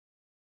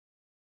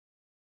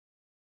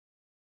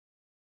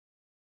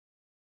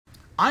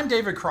I'm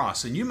David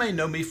Cross, and you may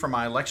know me from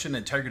my election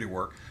integrity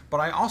work, but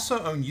I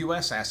also own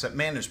U.S. Asset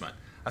Management,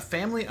 a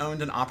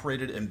family-owned and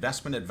operated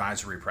investment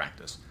advisory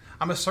practice.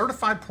 I'm a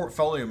certified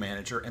portfolio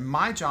manager, and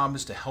my job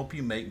is to help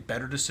you make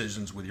better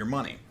decisions with your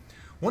money.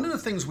 One of the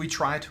things we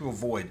try to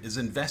avoid is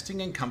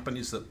investing in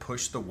companies that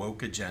push the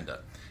woke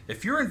agenda.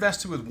 If you're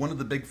invested with one of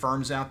the big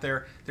firms out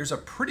there, there's a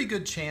pretty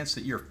good chance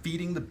that you're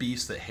feeding the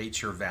beast that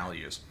hates your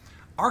values.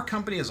 Our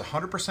company is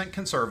 100%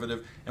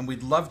 conservative, and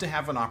we'd love to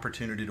have an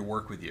opportunity to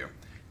work with you.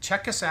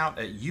 Check us out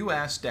at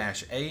us-am.com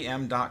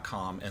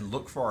and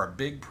look for our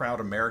big, proud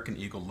American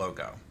Eagle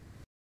logo.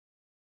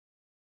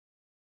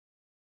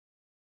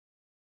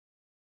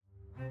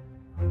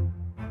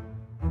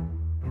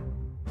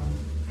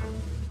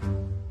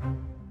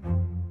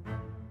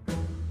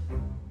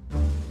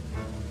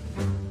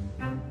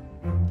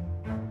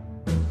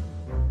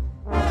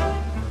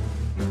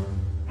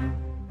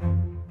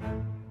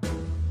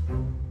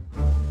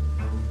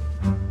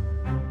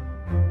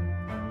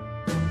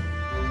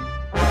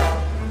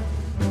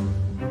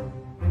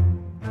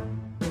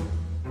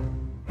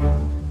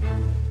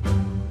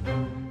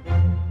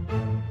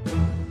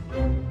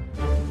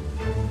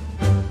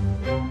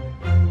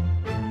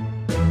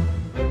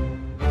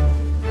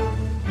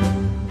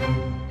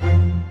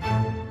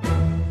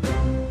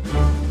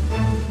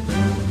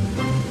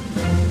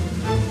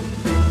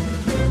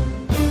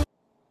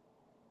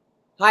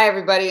 Hi,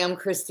 everybody. I'm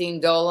Christine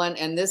Dolan,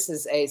 and this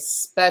is a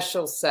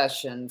special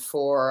session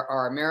for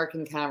our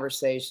American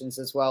Conversations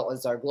as well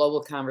as our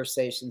Global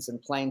Conversations in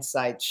Plain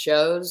Sight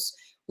shows.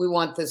 We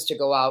want this to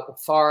go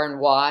out far and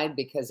wide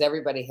because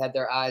everybody had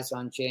their eyes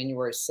on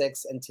January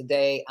 6th. And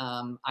today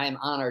I am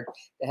honored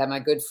to have my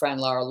good friend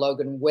Lara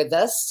Logan with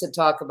us to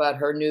talk about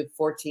her new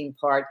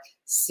 14-part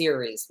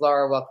series.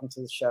 Lara, welcome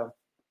to the show.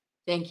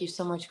 Thank you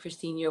so much,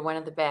 Christine. You're one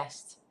of the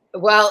best.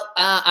 Well,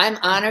 I'm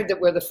honored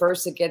that we're the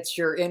first that gets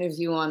your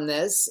interview on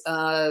this.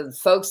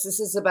 Folks,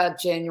 this is about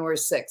January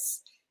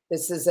 6th.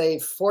 This is a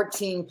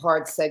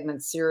 14-part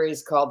segment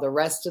series called The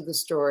Rest of the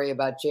Story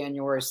about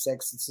January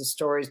 6th. It's the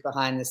stories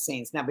behind the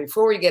scenes. Now,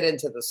 before we get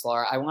into this,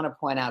 Laura, I want to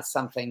point out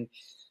something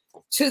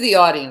to the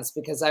audience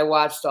because I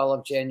watched all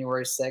of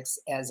January 6th,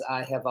 as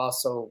I have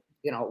also,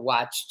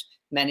 watched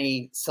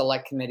many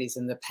select committees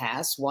in the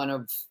past, one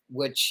of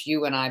which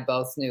you and I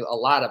both knew a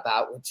lot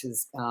about, which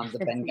is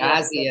the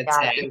Benghazi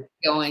attack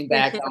going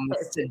back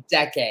almost a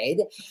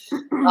decade.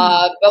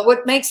 But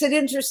what makes it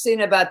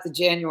interesting about the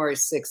January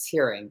 6th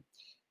hearing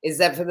is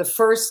that for the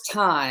first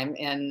time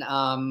in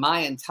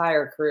my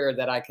entire career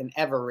that I can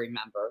ever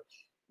remember,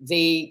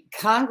 the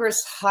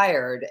Congress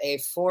hired a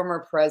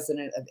former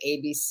president of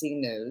ABC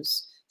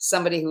News,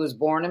 somebody who was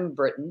born in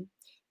Britain,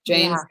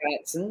 James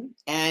Gatson,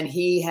 and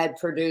he had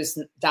produced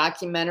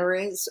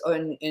documentaries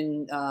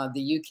in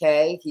the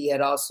UK. He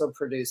had also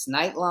produced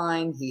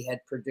Nightline. He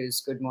had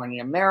produced Good Morning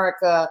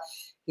America.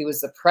 He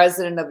was the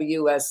president of a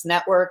US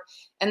network,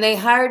 and they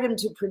hired him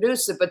to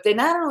produce it. But they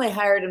not only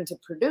hired him to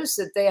produce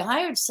it, they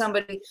hired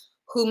somebody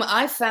whom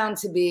I found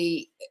to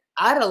be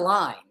out of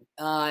line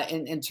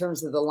in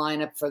terms of the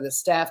lineup for the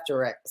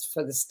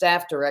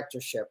staff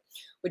directorship,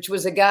 which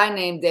was a guy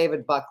named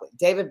David Buckley.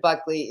 David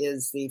Buckley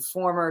is the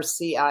former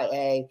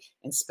CIA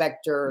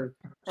Inspector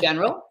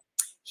General.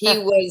 He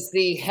was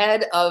the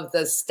head of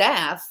the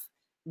staff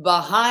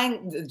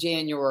behind the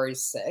January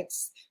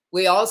 6th.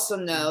 We also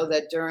know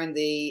that during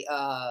the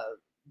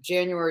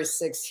January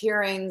 6th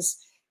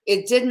hearings,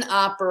 it didn't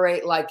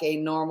operate like a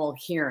normal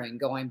hearing,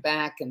 going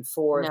back and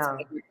forth,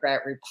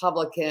 Democrat,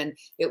 Republican.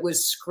 It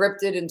was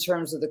scripted in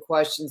terms of the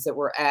questions that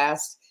were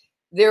asked.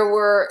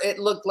 It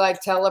looked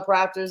like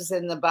teleprompters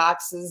in the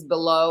boxes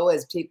below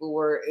as people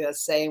were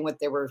saying what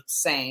they were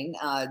saying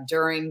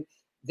during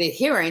the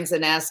hearings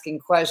and asking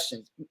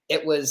questions.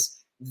 It was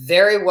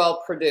very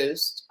well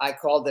produced. I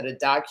called it a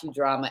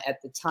docudrama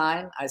at the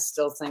time. I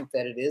still think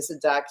that it is a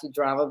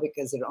docudrama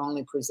because it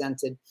only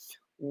presented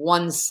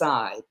one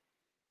side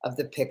of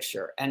the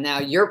picture. And now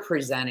you're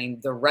presenting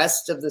the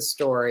rest of the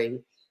story,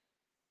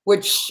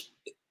 which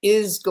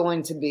is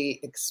going to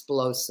be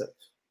explosive.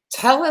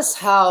 Tell us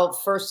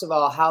first of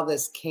all, how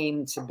this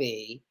came to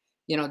be,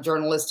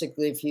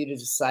 journalistically, for you to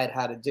decide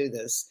how to do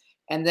this.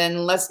 And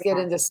then let's get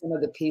into some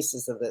of the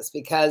pieces of this,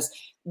 because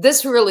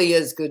this really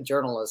is good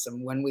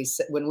journalism when we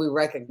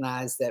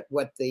recognize that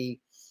what the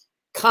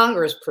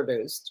Congress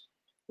produced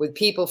with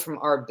people from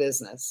our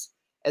business,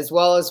 as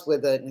well as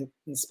with an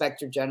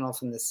inspector general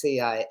from the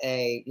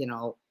CIA,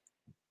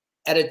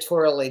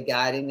 editorially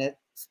guiding it,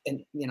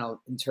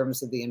 in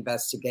terms of the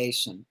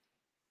investigation,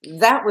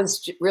 that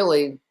was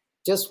really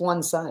just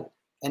one side.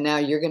 And now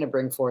you're going to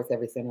bring forth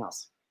everything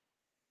else.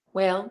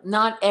 Well,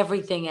 not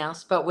everything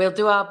else, but we'll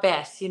do our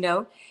best,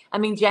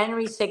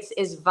 January 6th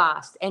is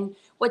vast. And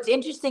what's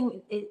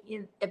interesting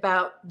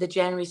about the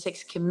January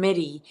 6th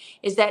committee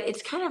is that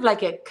it's kind of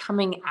like a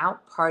coming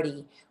out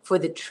party for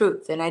the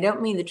truth. And I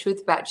don't mean the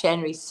truth about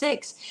January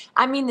 6th.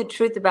 I mean the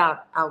truth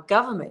about our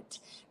government,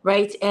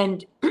 right?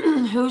 And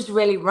who's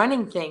really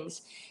running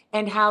things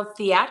and how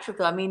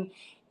theatrical.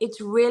 it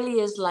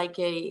really is like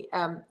a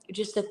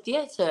just a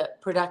theater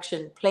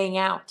production playing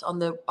out on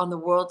the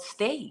world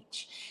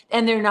stage,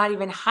 and they're not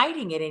even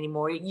hiding it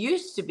anymore. It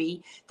used to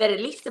be that at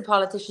least the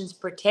politicians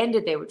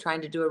pretended they were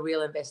trying to do a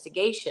real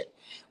investigation,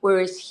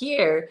 whereas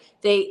here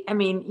they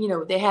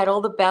had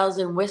all the bells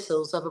and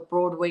whistles of a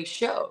Broadway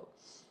show,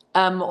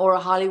 or a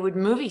Hollywood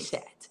movie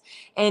set,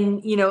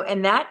 and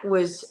that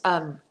was.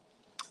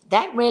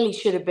 That really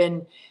should have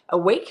been a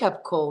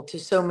wake-up call to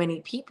so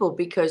many people,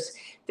 because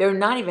they're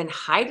not even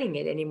hiding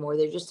it anymore.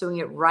 They're just doing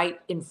it right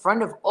in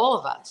front of all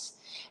of us.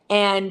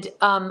 And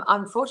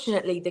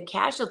unfortunately,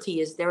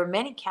 there are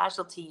many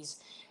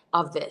casualties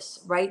of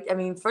this, right? I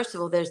mean, first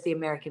of all, there's the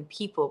American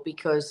people,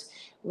 because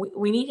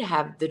we need to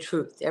have the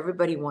truth.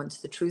 Everybody wants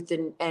the truth.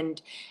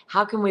 And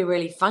how can we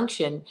really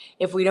function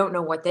if we don't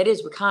know what that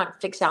is? We can't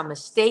fix our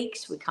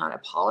mistakes. We can't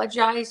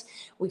apologize.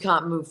 We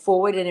can't move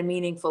forward in a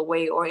meaningful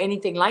way or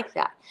anything like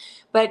that.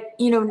 But,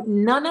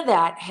 none of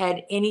that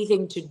had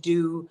anything to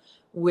do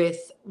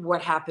with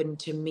what happened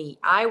to me.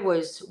 I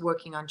was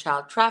working on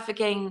child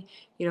trafficking,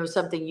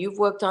 something you've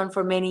worked on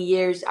for many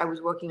years. I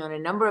was working on a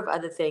number of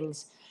other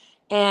things.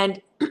 And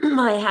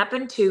I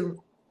happened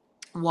to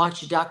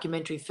watch a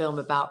documentary film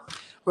about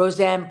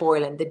Roseanne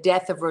Boyland, the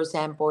death of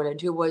Roseanne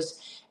Boyland, who was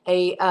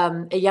a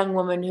young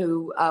woman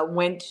who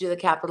went to the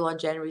Capitol on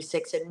January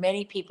 6th. And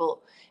many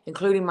people,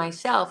 including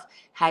myself,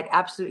 had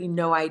absolutely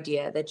no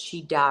idea that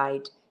she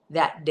died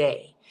that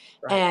day.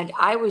 Right. And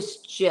I was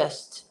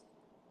just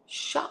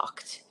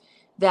shocked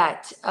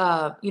that,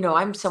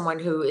 I'm someone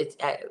who is,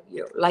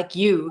 like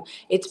you,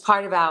 it's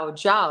part of our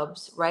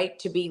jobs, right,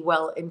 to be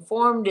well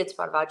informed. It's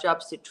part of our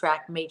jobs to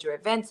track major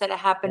events that are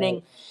happening.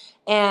 Right.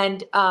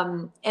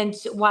 And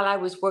so while I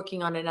was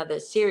working on another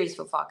series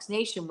for Fox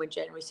Nation when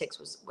January 6th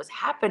was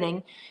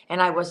happening,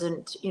 and I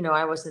wasn't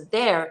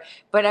there,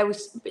 but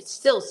it's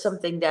still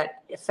something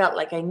that it felt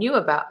like I knew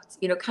about,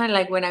 kind of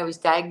like when I was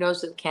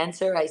diagnosed with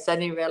cancer, I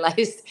suddenly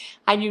realized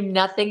I knew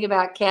nothing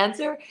about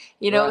cancer,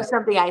 Right.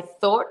 something I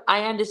thought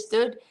I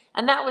understood.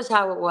 And that was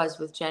how it was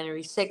with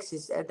January 6th,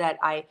 is that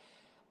I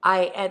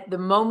at the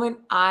moment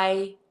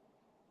I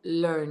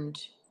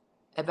learned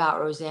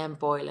about Roseanne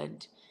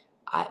Boyland,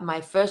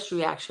 my first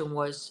reaction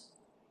was,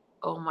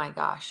 oh my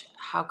gosh,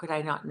 how could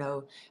I not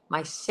know?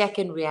 My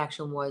second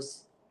reaction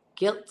was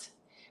guilt.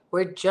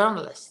 We're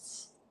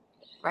journalists,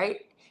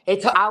 right?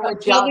 It's our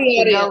Tell job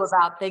the to know audience.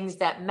 about things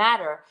that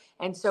matter.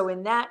 And so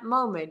in that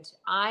moment,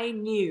 I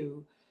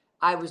knew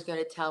I was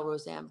going to tell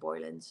Roseanne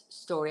Boyland's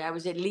story. I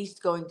was at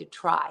least going to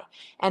try.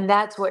 And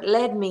that's what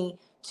led me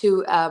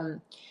to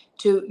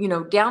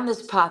down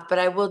this path. But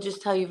I will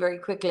just tell you very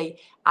quickly,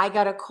 I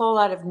got a call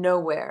out of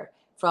nowhere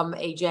from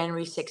a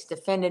January 6th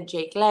defendant,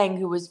 Jake Lang,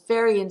 who was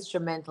very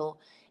instrumental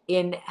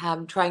in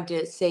trying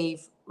to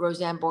save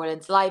Roseanne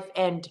Boyland's life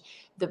and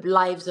the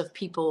lives of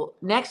people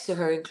next to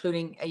her,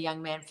 including a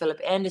young man, Philip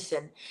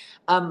Anderson,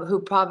 who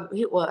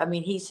probably,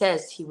 he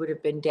says he would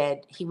have been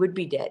dead. He would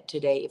be dead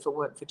today if it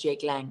weren't for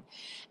Jake Lang.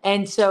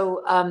 And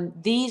so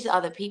these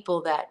are the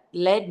people that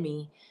led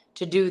me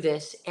to do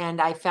this.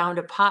 And I found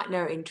a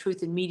partner in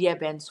Truth in Media,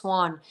 Ben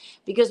Swan,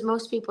 because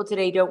most people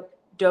today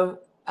don't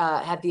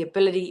have the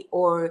ability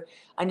or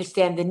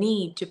understand the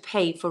need to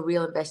pay for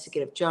real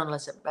investigative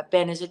journalism. But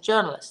Ben is a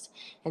journalist,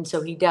 and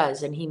so he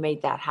does, and he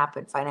made that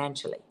happen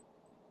financially.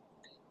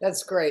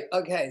 That's great.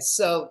 Okay,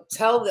 so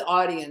tell the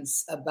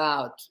audience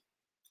about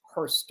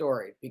her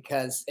story,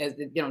 because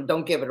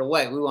don't give it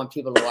away. We want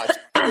people to watch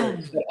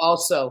it, but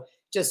also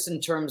just in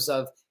terms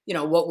of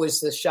what was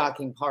the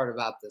shocking part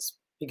about this,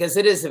 because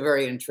it is a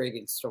very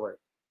intriguing story.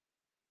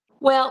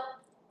 Well,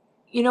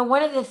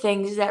 one of the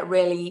things that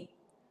really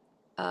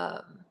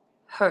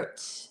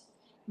hurts,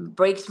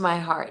 breaks my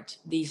heart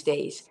these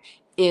days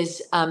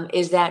is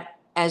that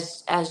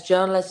as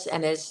journalists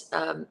and as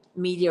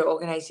media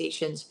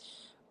organizations,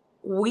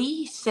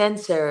 we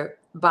censor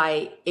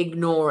by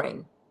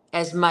ignoring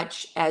as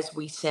much as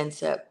we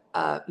censor,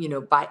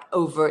 by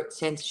overt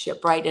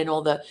censorship, right? And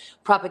all the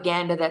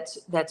propaganda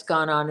that's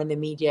gone on in the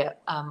media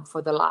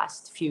for the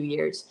last few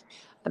years,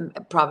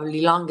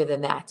 probably longer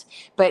than that.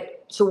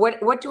 But so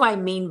what do I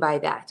mean by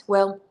that?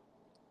 Well,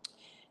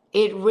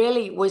 it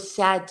really was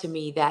sad to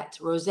me that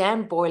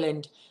Roseanne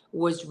Boyland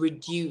was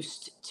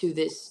reduced to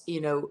this,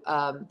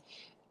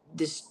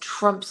 this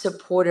Trump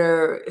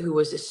supporter who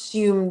was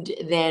assumed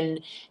then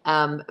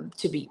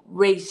to be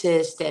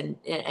racist and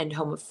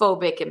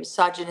homophobic and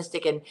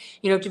misogynistic, and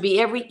to be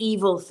every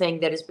evil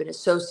thing that has been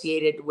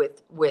associated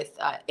with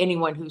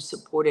anyone who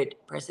supported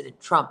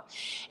President Trump.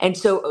 And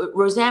so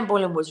Roseanne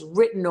Boyland was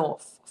written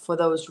off for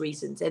those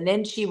reasons, and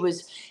then she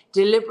was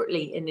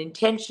deliberately and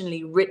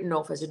intentionally written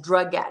off as a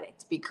drug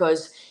addict,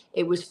 because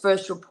it was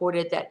first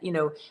reported that,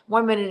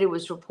 one minute it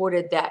was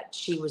reported that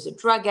she was a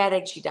drug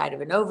addict, she died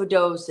of an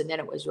overdose, and then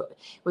it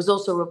was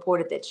also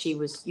reported that she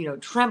was,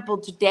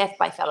 trampled to death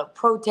by fellow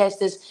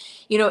protesters,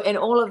 and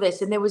all of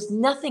this. And there was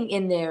nothing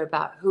in there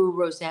about who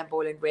Roseanne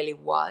Boyland really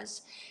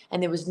was,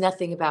 and there was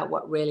nothing about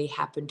what really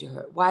happened to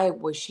her. Why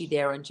was she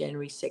there on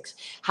January 6th?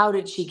 How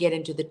did she get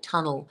into the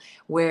tunnel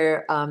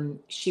where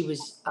she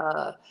was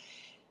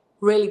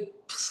really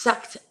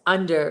sucked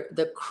under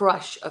the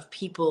crush of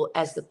people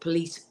as the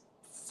police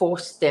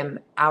forced them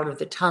out of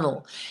the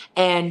tunnel.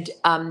 And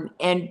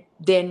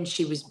then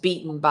she was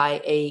beaten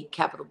by a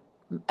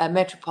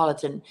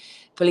Metropolitan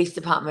Police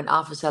Department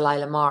officer,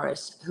 Lila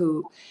Morris,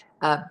 who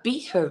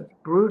beat her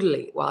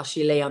brutally while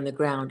she lay on the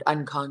ground,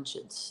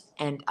 unconscious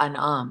and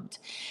unarmed.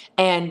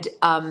 And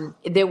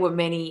there were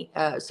many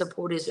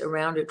supporters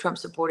around her, Trump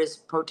supporters,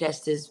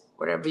 protesters,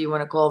 whatever you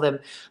want to call them,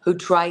 who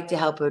tried to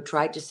help her,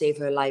 tried to save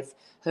her life.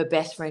 Her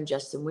best friend,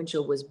 Justin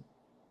Winchell, was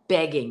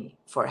begging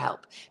for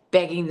help,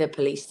 begging the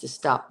police to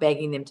stop,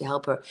 begging them to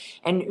help her.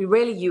 And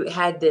really, you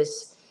had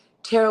this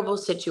terrible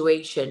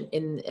situation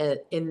in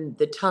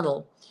the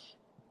tunnel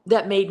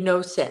that made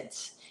no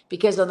sense.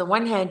 Because on the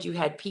one hand, you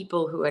had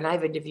people who, and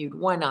I've interviewed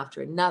one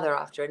after another,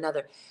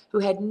 who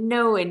had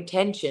no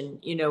intention,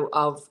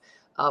 of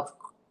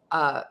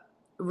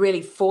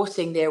really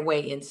forcing their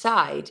way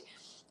inside.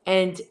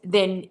 And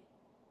then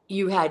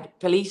you had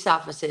police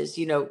officers,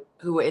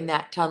 who were in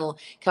that tunnel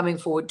coming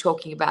forward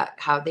talking about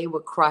how they were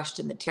crushed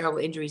and the terrible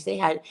injuries they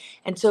had.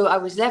 And so I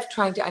was left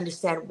trying to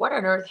understand what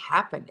on earth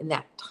happened in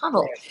that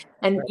tunnel. Right.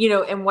 And,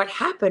 Right. And what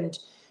happened,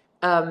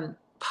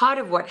 part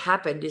of what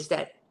happened is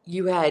that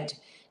you had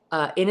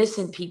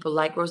innocent people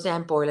like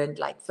Roseanne Boyland,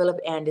 like Philip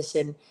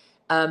Anderson,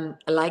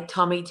 like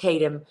Tommy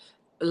Tatum,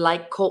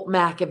 like Colt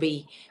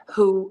Maccabee,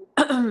 who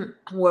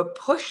were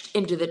pushed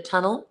into the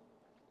tunnel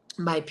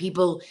by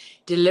people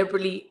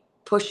deliberately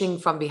pushing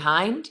from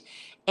behind,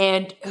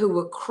 and who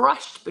were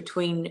crushed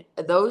between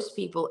those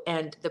people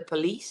and the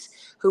police,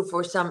 who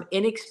for some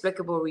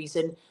inexplicable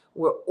reason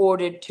were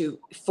ordered to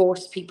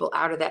force people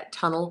out of that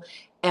tunnel.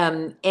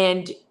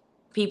 And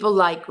people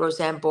like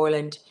Roseanne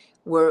Boyland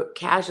were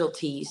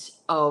casualties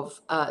of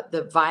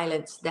the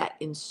violence that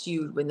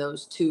ensued when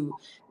those two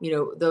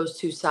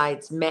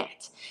sides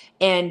met.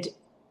 And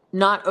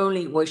not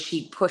only was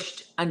she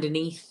pushed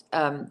underneath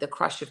the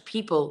crush of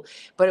people,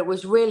 but it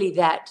was really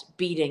that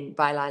beating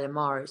by Lila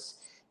Morris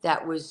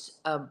that was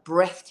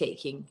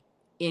breathtaking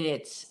in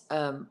its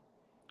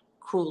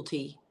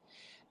cruelty,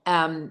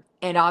 and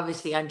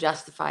obviously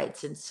unjustified,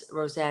 since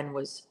Roseanne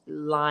was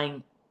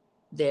lying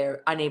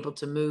there, unable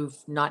to move,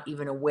 not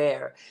even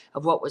aware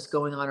of what was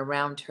going on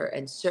around her,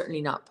 and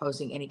certainly not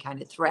posing any kind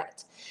of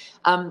threat.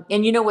 And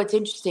what's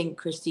interesting,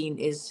 Christine,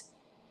 is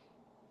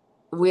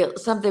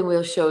something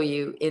we'll show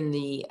you in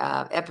the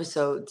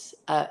episodes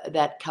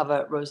that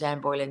cover Roseanne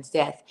Boyland's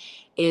death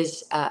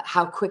is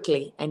how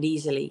quickly and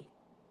easily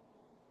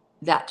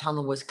that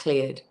tunnel was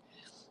cleared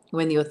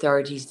when the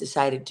authorities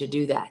decided to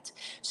do that.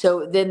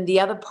 So then the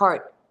other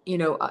part, we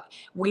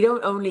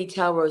don't only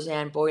tell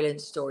Roseanne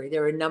Boyland's story.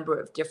 There are a number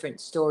of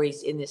different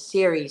stories in this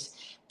series.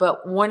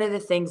 But one of the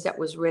things that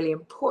was really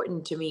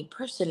important to me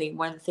personally,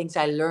 one of the things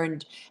I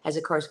learned as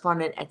a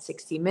correspondent at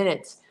 60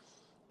 Minutes,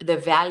 the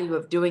value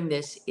of doing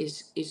this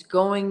is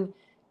going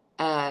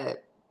on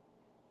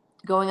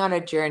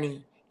a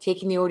journey,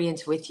 taking the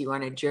audience with you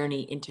on a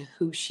journey into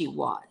who she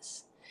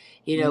was,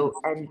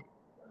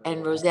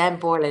 and Roseanne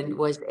Boyland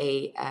was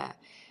I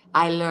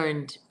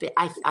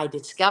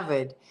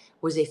discovered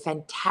was a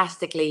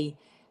fantastically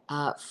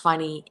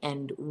funny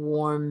and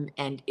warm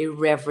and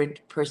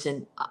irreverent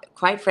person.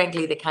 Quite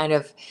frankly, the kind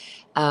of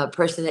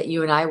person that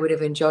you and I would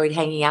have enjoyed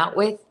hanging out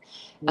with.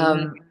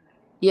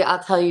 Yeah,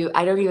 I'll tell you,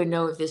 I don't even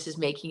know if this is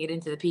making it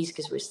into the piece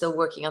because we're still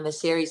working on the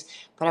series,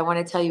 but I want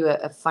to tell you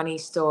a funny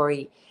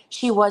story.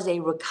 She was a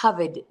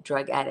recovered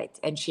drug addict,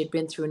 and she had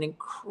been through an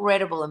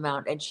incredible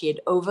amount, and she had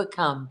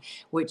overcome,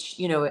 which,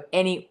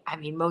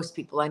 most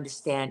people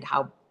understand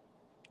how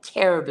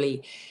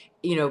terribly,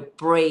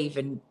 brave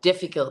and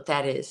difficult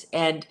that is.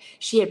 And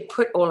she had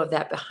put all of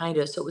that behind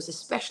her. So it was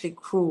especially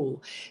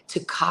cruel to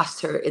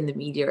cast her in the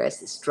media as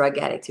this drug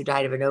addict who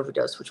died of an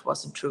overdose, which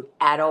wasn't true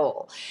at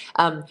all.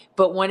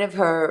 But one of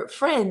her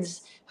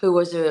friends, who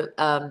was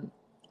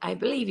I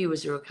believe he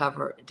was a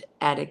recovered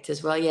addict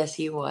as well. Yes,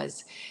 he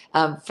was.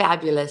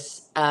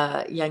 Fabulous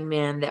young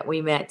man that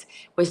we met,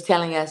 was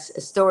telling us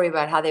a story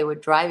about how they were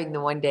driving the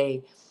one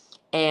day,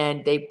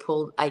 and they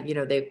pulled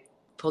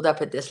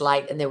up at this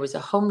light, and there was a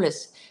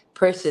homeless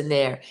person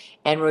there.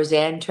 And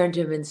Roseanne turned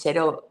to him and said,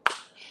 "Oh,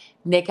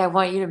 Nick, I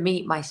want you to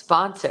meet my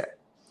sponsor."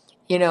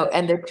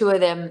 And the two of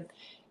them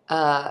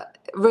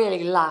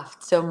really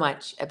laughed so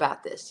much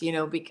about this,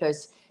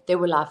 because they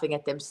were laughing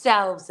at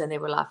themselves, and they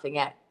were laughing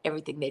at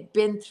everything they'd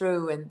been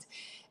through.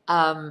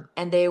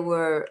 And they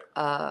were,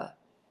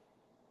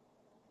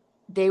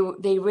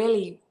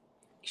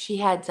 she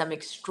had some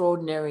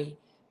extraordinary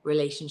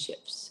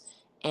relationships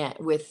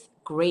with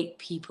great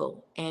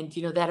people. And,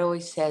 that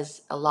always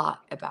says a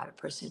lot about a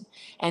person.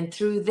 And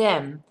through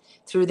them,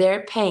 through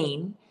their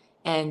pain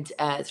and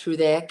through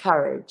their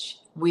courage,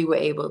 we were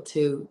able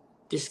to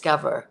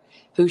discover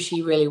who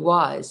she really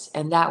was.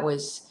 And that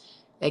was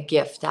a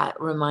gift that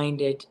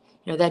reminded,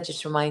 that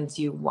just reminds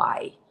you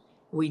why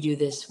we do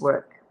this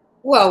work.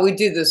 Well, we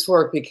do this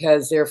work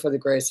because there, for the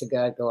grace of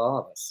God, go all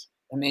of us.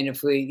 I mean,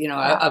 if we,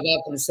 I've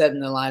often said in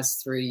the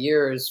last 3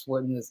 years,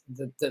 when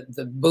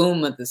the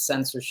boom of the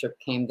censorship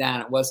came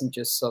down, it wasn't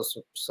just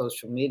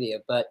social media,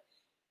 but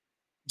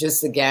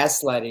just the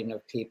gaslighting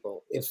of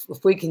people.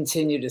 If we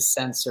continue to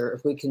censor,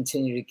 if we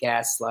continue to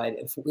gaslight,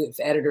 if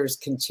editors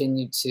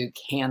continue to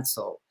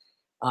cancel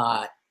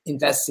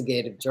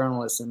investigative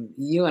journalism,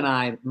 you and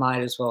I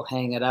might as well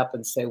hang it up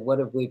and say, what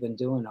have we been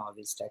doing all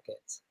these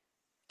decades?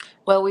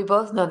 Well, we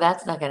both know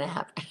that's not going to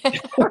happen.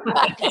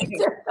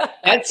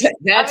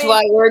 That's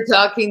why we're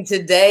talking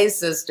today,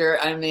 sister.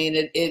 I mean,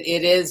 it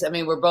is. I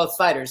mean, we're both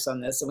fighters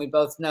on this, and we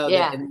both know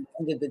that at the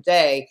end of the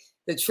day,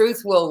 the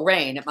truth will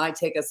reign. It might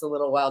take us a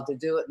little while to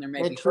do it, and there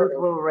may be truth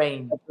will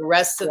reign. But the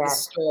rest of the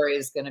story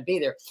is going to be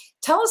there.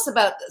 Tell us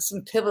about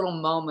some pivotal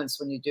moments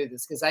when you do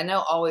this, because I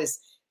know always,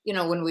 you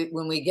know,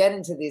 when we get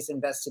into these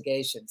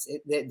investigations,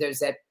 there's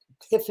that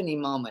epiphany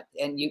moment,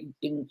 and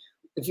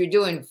if you're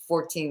doing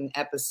 14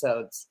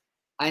 episodes,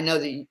 I know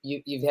that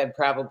you've had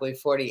probably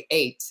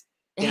 48,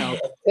 you know,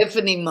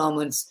 epiphany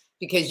moments,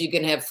 because you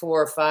can have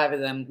 4 or 5 of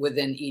them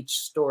within each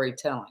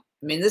storytelling.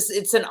 I mean,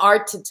 it's an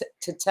art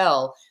to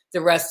tell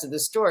the rest of the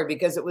story,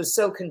 because it was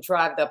so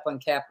contrived up on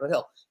Capitol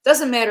Hill.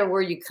 Doesn't matter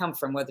where you come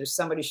from, whether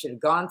somebody should have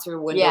gone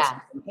through windows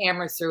and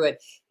hammered through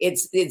it.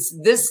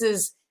 This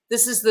is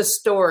the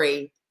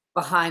story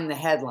behind the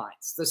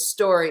headlines, the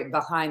story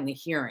behind the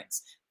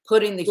hearings,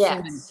 putting the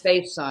human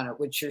face on it,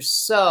 which you're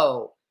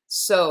so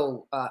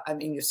I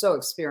mean, you're so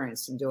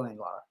experienced in doing,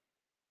 Lara.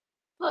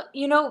 Well,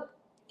 you know,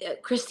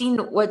 Christine,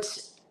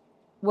 what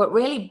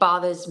really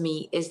bothers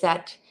me is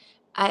that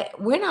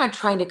we're not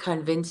trying to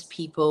convince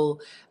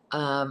people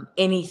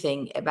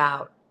anything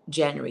about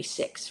January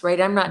 6th,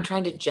 right? I'm not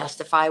trying to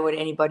justify what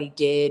anybody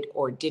did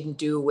or didn't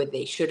do, where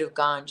they should have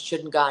gone,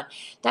 shouldn't gone.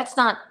 That's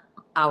not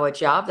our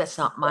job. That's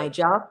not my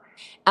job.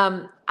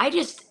 I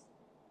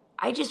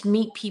just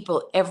meet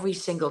people every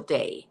single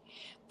day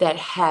that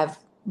have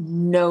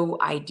no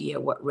idea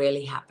what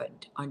really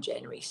happened on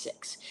January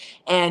 6th.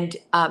 And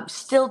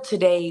still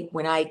today,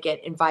 when I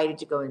get invited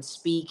to go and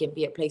speak and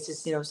be at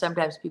places, you know,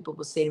 sometimes people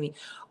will say to me,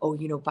 oh,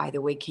 you know, by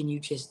the way, can you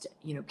just,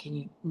 you know, can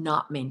you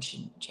not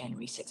mention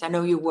January 6th? I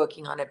know you're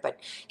working on it, but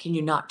can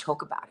you not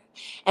talk about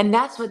it? And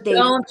that's what they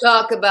don't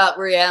talk about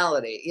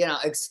reality. You know,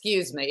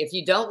 excuse me. If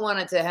you don't want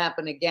it to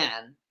happen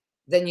again,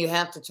 then you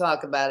have to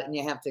talk about it, and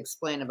you have to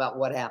explain about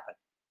what happened.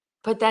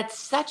 But that's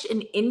such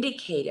an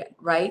indicator,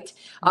 right,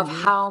 of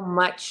how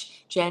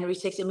much January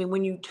 6th, I mean,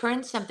 when you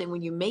turn something,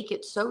 when you make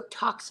it so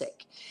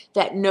toxic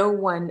that no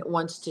one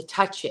wants to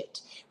touch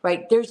it,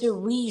 right, there's a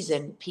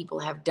reason people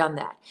have done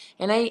that.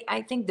 And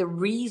I think the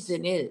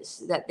reason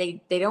is that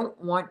they don't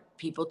want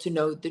people to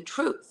know the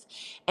truth.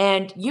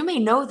 And you may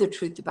know the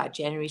truth about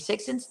January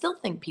 6th and still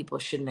think people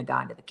shouldn't have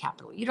gone to the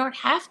Capitol. You don't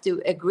have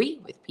to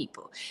agree with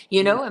people.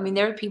 You know, I mean,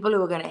 there are people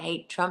who are going to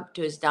hate Trump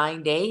to his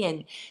dying day,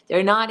 and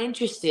they're not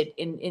interested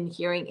in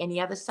hearing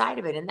any other side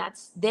of it. And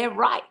that's their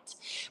right.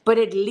 But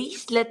at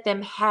least let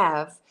them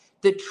have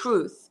the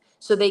truth,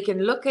 so they can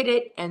look at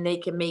it and they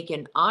can make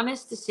an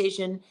honest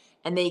decision,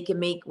 and they can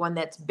make one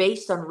that's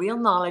based on real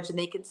knowledge, and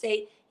they can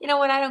say, you know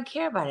what, I don't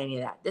care about any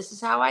of that. This is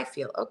how I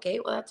feel.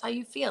 Okay, well, that's how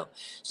you feel.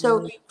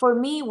 So for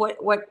me,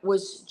 what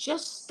was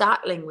just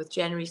startling with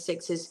January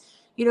 6th is,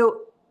 you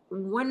know,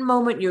 one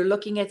moment you're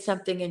looking at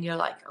something and you're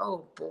like,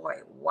 oh boy,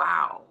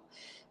 wow.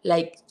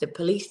 Like, the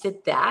police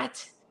did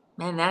that?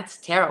 Man, that's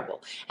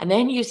terrible. And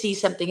then you see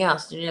something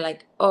else and you're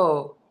like,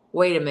 oh,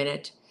 wait a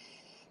minute.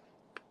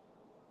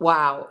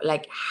 Wow.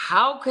 Like,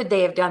 how could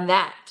they have done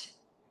that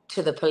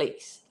to the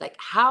police? Like,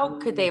 how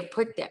could they have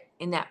put them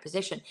in that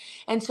position?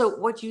 And so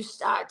what you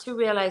start to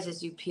realize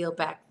as you peel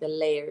back the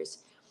layers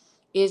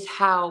is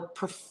how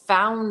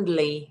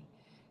profoundly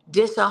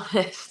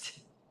dishonest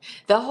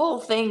the whole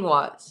thing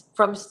was,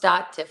 from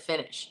start to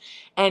finish.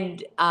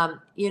 And,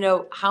 you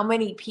know, how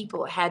many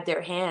people had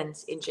their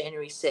hands in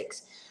January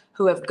 6th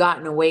who have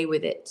gotten away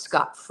with it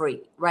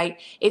scot-free, right?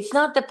 It's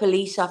not the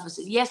police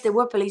officers. Yes, there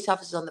were police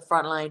officers on the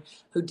front line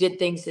who did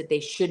things that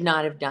they should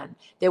not have done.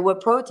 There were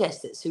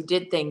protesters who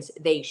did things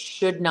they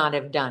should not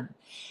have done.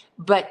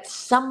 But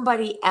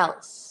somebody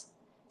else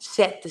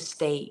set the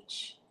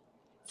stage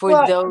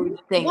for those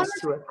things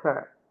to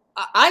occur.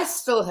 I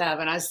still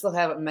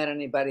haven't met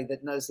anybody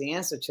that knows the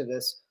answer to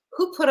this.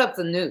 Who put up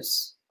the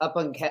noose up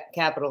on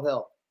Capitol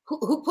Hill?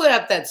 Who put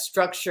up that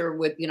structure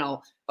with, you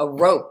know, a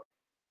rope?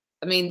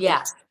 I mean,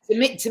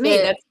 to me,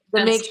 that's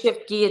the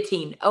makeshift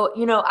guillotine. Oh,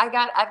 you know, I've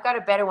got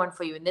a better one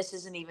for you, and this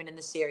isn't even in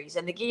the series.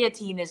 And the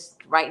guillotine is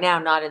right now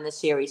not in the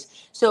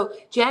series. So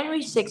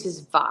January 6th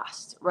is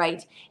vast,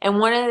 right? And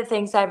one of the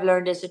things I've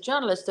learned as a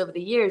journalist over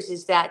the years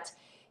is that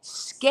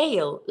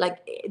scale, like,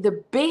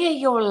 the bigger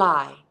your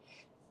lie,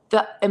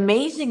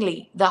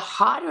 amazingly, the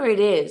harder it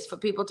is for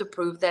people to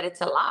prove that it's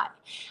a lie.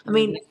 I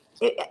mean,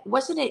 it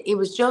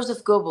was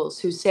Joseph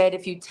Goebbels who said,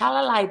 if you tell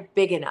a lie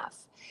big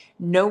enough,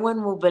 no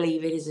one will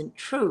believe it isn't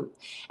true.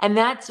 And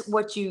that's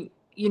what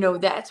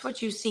that's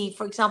what you see,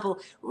 for example,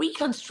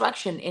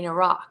 reconstruction in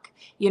Iraq,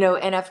 you know,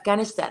 and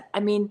Afghanistan. I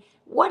mean,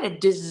 what a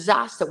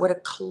disaster, what a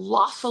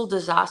colossal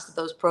disaster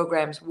those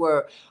programs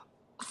were.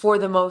 for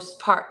the most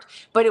part.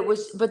 But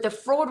the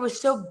fraud was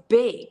so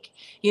big,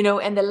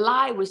 and the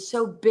lie was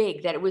so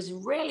big that it was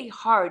really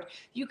hard.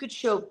 You could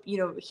show,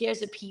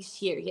 here's a piece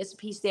here, here's a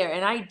piece there.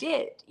 And I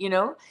did,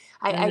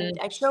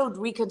 I showed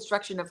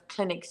reconstruction of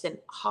clinics and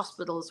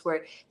hospitals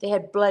where they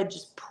had blood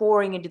just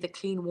pouring into the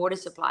clean water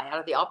supply out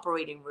of the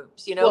operating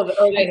rooms, Well,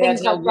 or they and had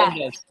things no like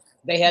windows. that.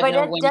 They had But no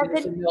that windows,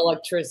 doesn't, no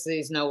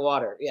electricity, no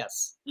water.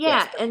 Yes.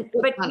 yeah, Yes.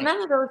 but Funny.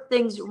 none of those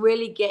things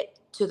really get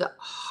to the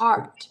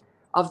heart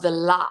of the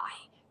lie,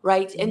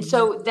 right? And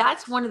so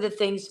that's one of the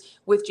things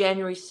with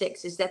January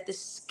 6th is that the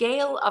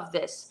scale of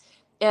this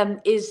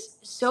is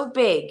so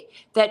big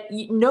that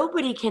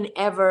nobody can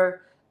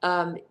ever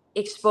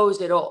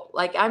expose it all.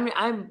 Like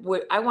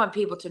I want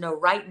people to know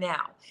right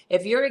now,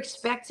 if you're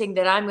expecting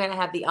that I'm going to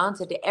have the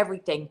answer to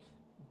everything,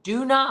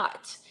 do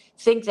not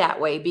think that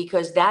way,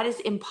 because that is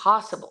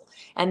impossible.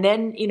 And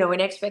then,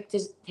 an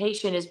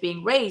expectation is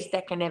being raised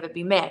that can never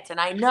be met. And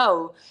I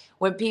know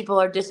when people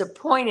are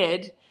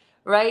disappointed,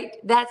 right?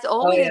 That's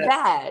always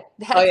bad.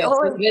 That's yes.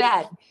 always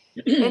bad.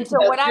 And so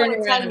what I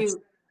would tell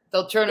you,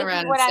 they'll turn this is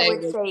around what and I say,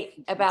 would say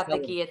about the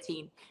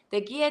guillotine.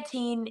 The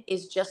guillotine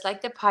is just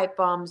like the pipe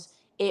bombs.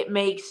 It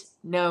makes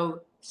no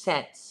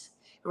sense,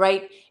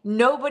 right?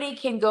 Nobody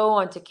can go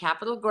onto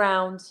Capitol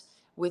grounds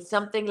with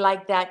something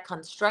like that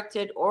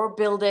constructed or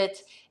build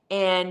it,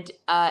 and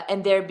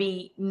there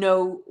be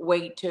no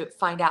way to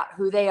find out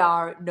who they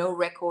are, no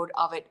record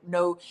of it,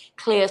 no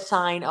clear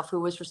sign of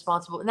who was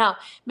responsible. Now,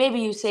 maybe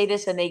you say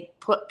this and they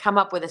come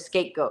up with a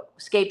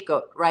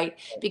scapegoat, right?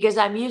 Because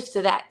I'm used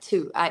to that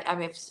too. I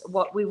mean,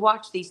 we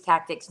watch these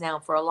tactics now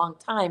for a long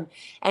time,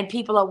 and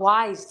people are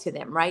wise to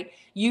them, right?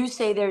 You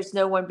say there's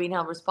no one being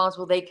held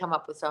responsible, they come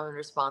up with someone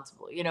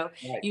responsible.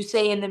 Right. You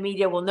say in the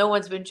media, well, no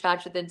one's been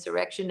charged with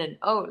insurrection, and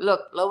oh,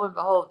 look, lo and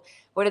behold,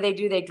 what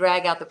do? They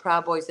drag out the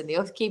Proud Boys and the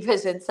Oath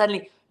Keepers, and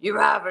suddenly you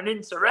have an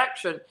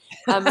insurrection.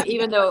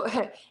 Even though,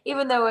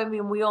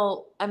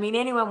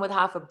 anyone with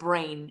half a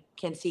brain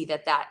can see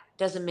that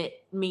doesn't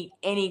meet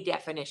any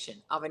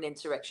definition of an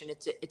insurrection.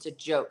 It's a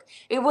joke.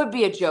 It would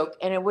be a joke,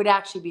 and it would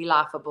actually be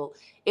laughable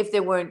if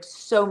there weren't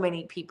so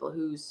many people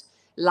whose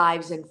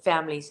lives and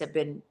families have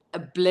been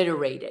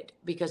obliterated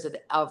because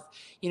of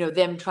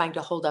them trying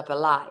to hold up a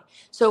lie.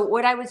 So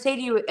what I would say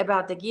to you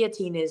about the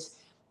guillotine is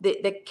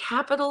the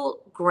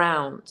Capitol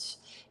grounds,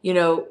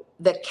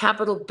 the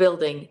Capitol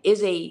building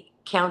is a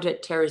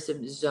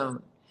counterterrorism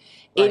zone.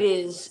 Right. It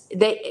is,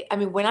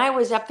 when I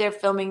was up there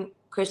filming,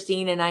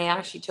 Christine, and I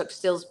actually took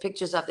stills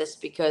pictures of this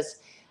because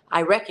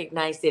I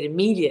recognized it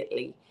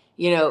immediately,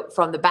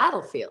 from the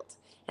battlefield.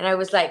 And I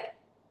was like,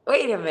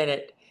 wait a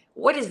minute,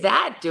 what is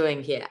that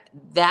doing here?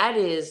 That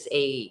is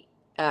a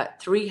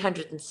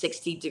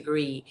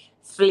 360-degree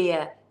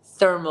FLIR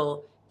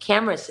thermal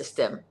camera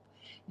system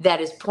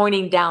that is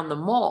pointing down the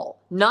mall.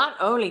 Not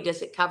only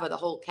does it cover the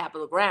whole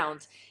Capitol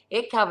grounds,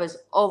 it covers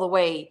all the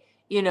way,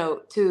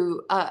 to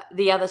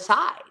the other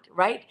side,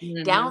 right?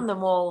 Down the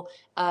mall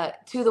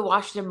to the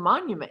Washington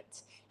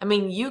Monument. I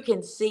mean, you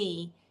can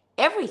see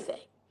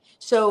everything.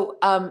 So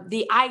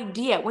the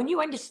idea, when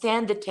you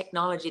understand the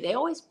technology, they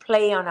always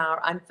play on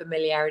our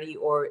unfamiliarity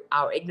or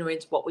our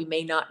ignorance, what we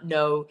may not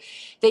know.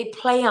 They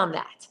play on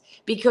that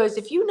because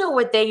if you know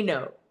what they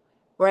know,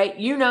 right,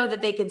 you know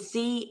that they can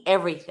see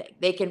everything.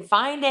 They can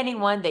find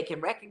anyone, they can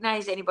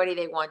recognize anybody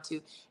they want to,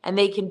 and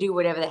they can do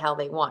whatever the hell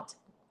they want.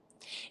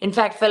 In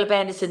fact, Philip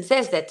Anderson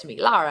says that to me,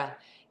 Lara.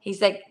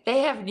 He's like, they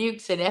have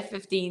nukes and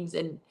F-15s,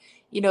 and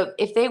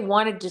if they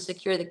wanted to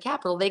secure the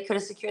Capitol, they could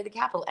have secured the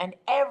Capitol. And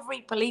every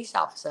police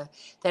officer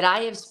that I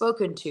have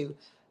spoken to,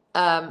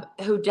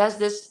 who does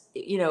this,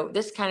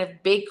 this kind of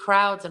big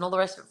crowds and all the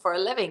rest of it for a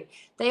living,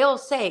 they all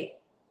say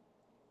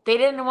they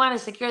didn't want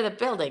to secure the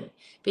building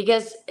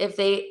because if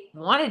they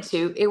wanted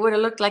to, it would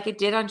have looked like it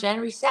did on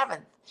January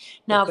 7th.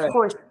 Now, of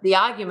course, the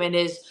argument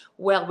is,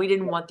 well, we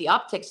didn't want the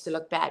optics to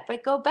look bad,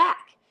 but go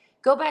back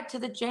to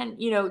the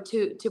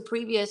to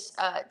previous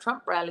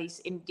Trump rallies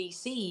in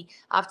DC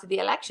after the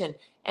election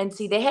and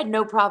see they had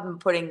no problem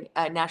putting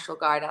National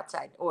Guard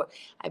outside or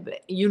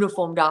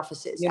uniformed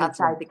officers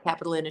outside the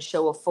Capitol in a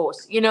show of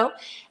force,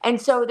 and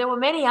so there were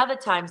many other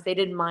times they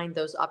didn't mind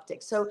those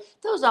optics. So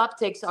those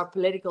optics are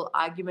political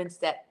arguments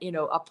that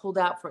are pulled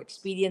out for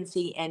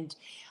expediency and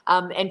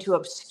to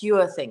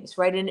obscure things,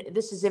 right? And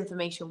this is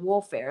information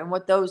warfare. And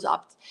what those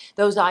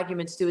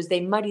arguments do is they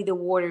muddy the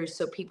waters.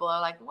 So people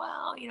are like,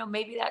 well,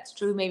 maybe that's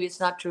true. Maybe it's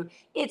not true.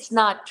 It's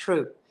not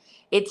true.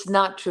 It's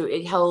not true.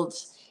 It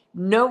holds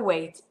no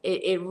weight.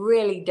 It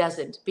really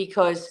doesn't,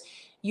 because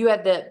you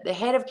have the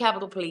head of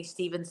Capitol Police,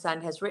 Stephen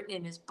Sund, has written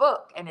in his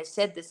book and has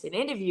said this in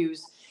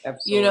interviews.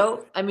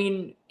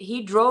 Absolutely.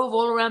 He drove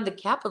all around the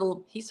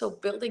Capitol. He saw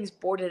buildings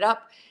boarded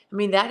up.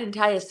 That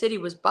entire city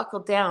was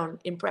buckled down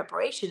in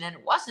preparation, and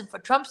it wasn't for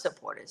Trump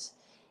supporters.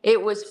 It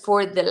was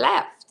for the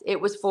left. It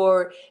was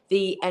for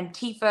the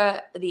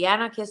Antifa, the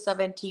anarchists of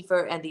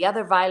Antifa, and the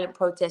other violent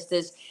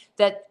protesters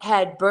that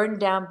had burned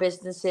down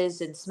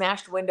businesses and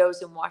smashed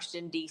windows in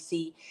Washington,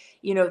 D.C.,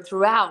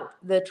 throughout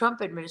the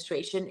Trump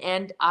administration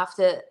and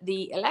after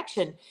the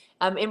election.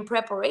 in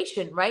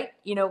preparation, right?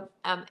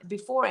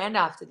 Before and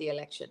after the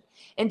election.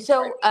 And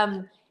so,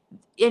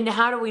 and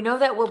how do we know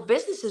that? Well,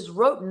 businesses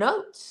wrote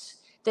notes.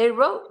 They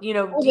wrote,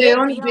 Well,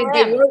 dear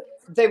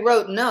they BLM.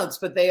 wrote notes,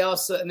 but they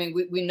also, I mean,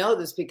 we know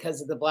this because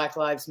of the Black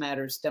Lives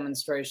Matters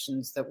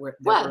demonstrations that were.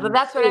 But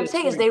that's what I'm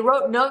saying is they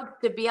wrote notes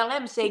to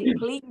BLM saying,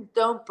 please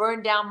don't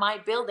burn down my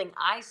building.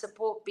 I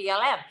support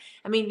BLM.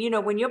 I mean,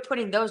 when you're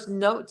putting those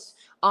notes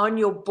on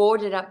your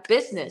boarded up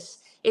business,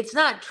 it's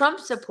not Trump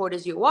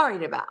supporters you're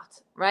worried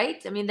about,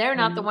 right? I mean, they're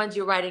not the ones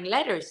you're writing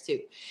letters to.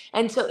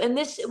 And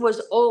this was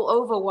all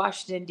over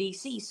Washington,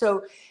 D.C.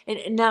 So,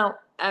 and now,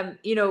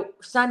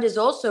 Sund has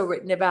also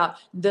written about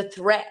the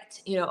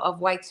threat,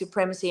 of white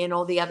supremacy and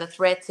all the other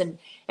threats and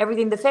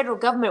everything. The federal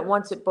government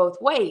wants it both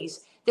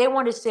ways. They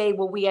want to say,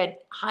 well, we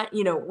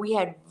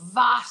had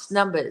vast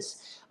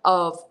numbers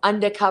of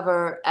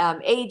undercover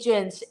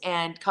agents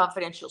and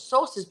confidential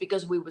sources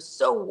because we were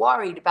so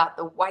worried about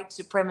the white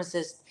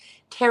supremacist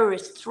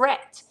terrorist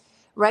threat,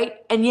 right?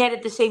 And yet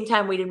at the same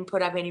time, we didn't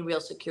put up any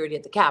real security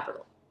at the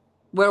Capitol,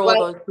 where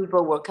all those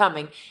people were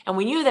coming. And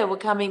we knew they were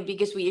coming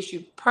because we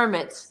issued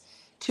permits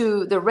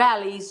to the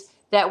rallies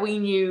that we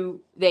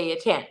knew they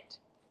attend.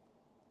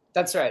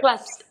 That's right.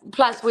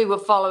 Plus we were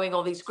following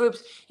all these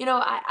groups.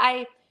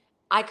 I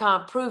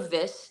can't prove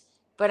this,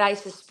 but I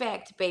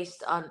suspect,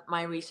 based on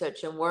my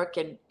research and work,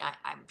 and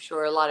I'm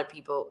sure a lot of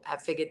people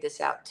have figured this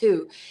out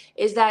too,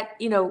 is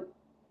that,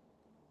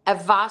 a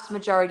vast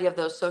majority of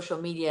those social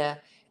media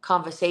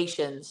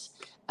conversations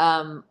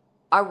are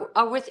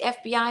with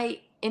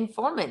FBI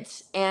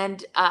informants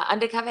and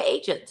undercover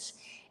agents.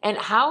 And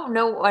how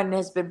no one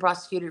has been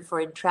prosecuted for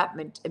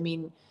entrapment. I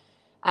mean,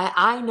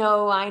 I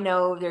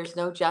know there's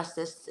no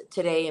justice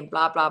today and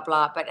blah, blah,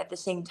 blah. But at the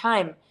same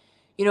time,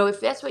 if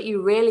that's what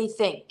you really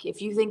think,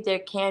 if you think there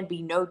can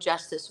be no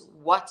justice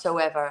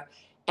whatsoever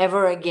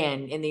ever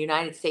again in the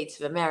United States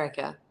of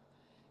America,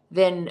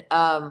 then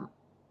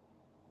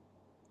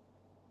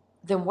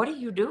what are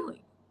you doing?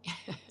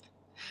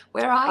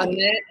 Where are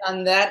you?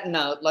 On that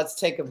note, let's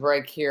take a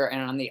break here.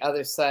 And on the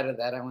other side of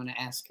that, I want to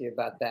ask you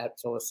about that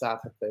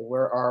philosophically.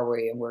 Where are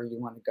we and where you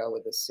want to go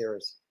with this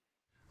series?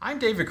 I'm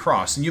David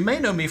Cross, and you may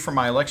know me from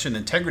my election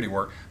integrity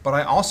work, but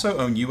I also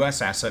own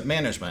U.S. Asset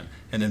Management,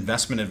 an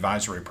investment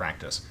advisory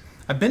practice.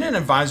 I've been an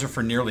advisor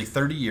for nearly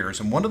 30 years,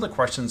 and one of the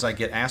questions I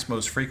get asked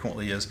most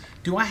frequently is,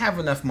 do I have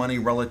enough money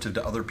relative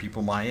to other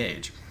people my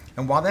age?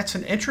 And while that's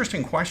an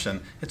interesting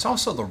question, it's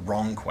also the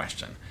wrong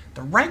question.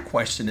 The right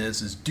question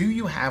is do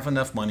you have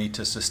enough money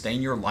to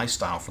sustain your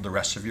lifestyle for the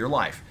rest of your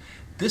life?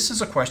 This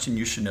is a question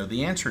you should know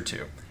the answer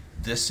to.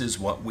 This is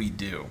what we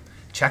do.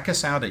 Check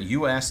us out at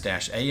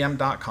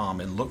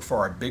us-am.com and look for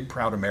our big,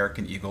 proud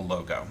American Eagle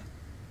logo.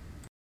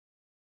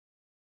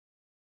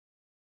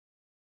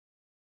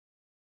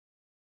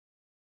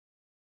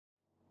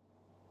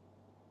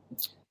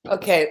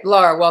 Okay,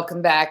 Lara,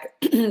 welcome back.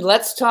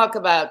 Let's talk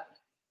about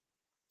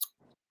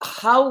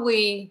how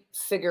we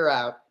figure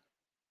out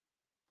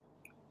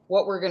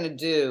what we're going to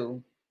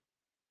do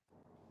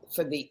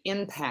for the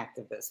impact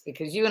of this,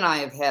 because you and I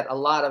have had a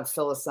lot of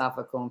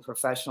philosophical and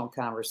professional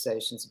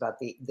conversations about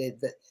the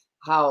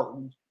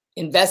how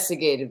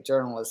investigative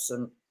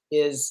journalism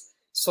is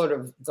sort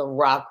of the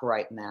rock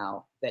right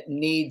now that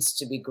needs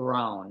to be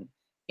grown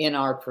in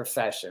our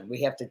profession.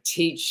 We have to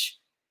teach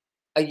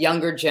a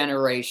younger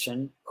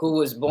generation who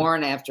was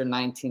born after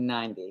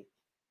 1990.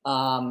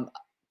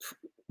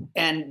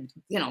 And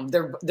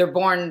they're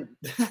born,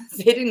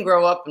 they didn't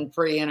grow up in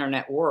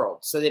pre-internet world,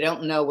 so they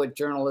don't know what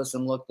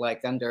journalism looked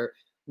like under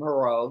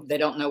Moreau. They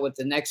don't know what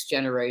the next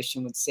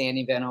generation with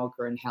Sandy Van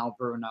Oker and Hal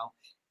Bruno.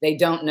 They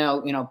don't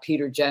know,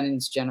 Peter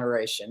Jennings'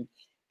 generation.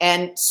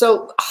 And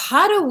so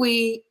how do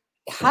we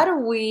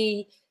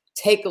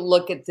take a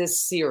look at this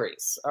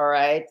series, all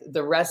right,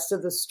 the rest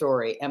of the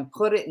story, and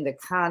put it in the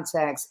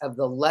context of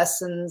the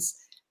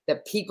lessons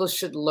that people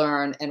should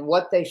learn and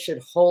what they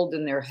should hold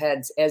in their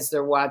heads as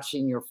they're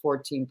watching your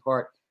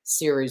 14-part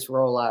series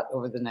roll out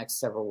over the next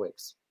several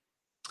weeks?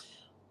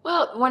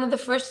 Well, one of the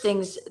first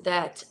things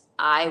that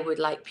I would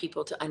like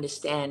people to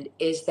understand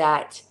is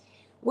that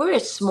we're a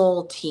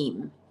small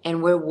team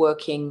and we're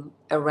working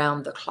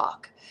around the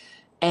clock.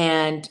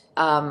 And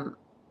no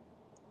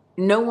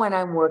one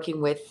I'm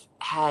working with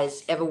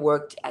has ever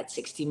worked at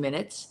 60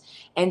 Minutes.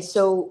 And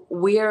so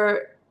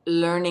we're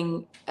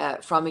learning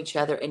from each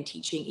other and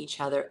teaching each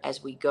other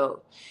as we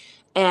go.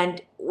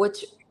 And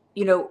what's,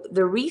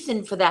 the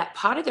reason for that,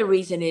 part of the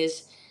reason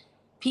is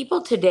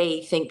people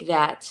today think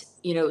that,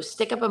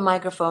 stick up a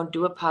microphone,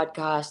 do a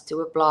podcast,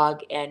 do a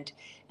blog, and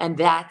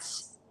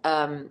that's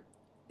come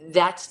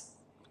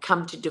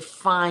to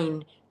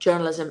define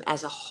journalism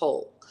as a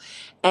whole.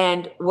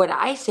 And what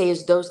I say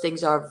is those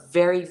things are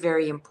very,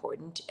 very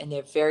important and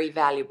they're very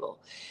valuable,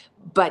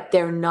 but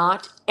they're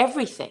not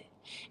everything.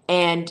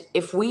 And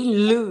if we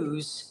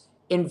lose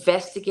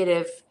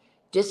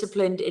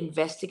disciplined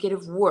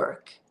investigative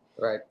work,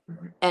 right?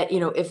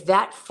 If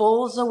that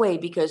falls away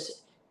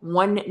because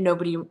one,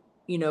 nobody,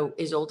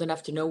 is old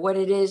enough to know what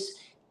it is,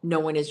 No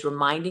one is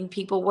reminding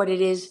people what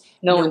it is.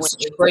 No one one's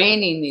is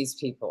training these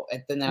people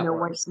at the no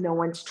one, networks. no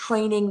one's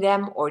training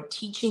them or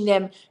teaching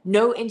them.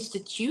 No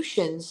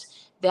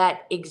institutions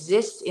that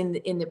exist in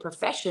the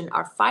profession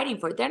are fighting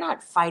for it. They're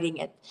not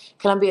fighting at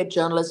Columbia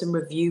Journalism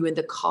Review and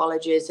the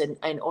colleges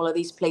and all of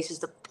these places,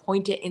 the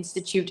Poynter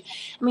Institute.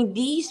 I mean,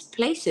 these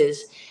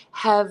places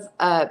have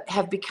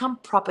become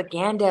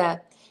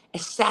propaganda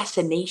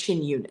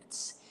assassination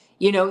units.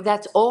 You know,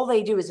 that's all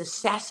they do is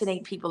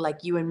assassinate people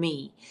like you and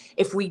me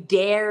if we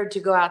dare to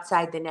go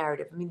outside the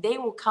narrative. I mean, they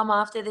will come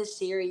after this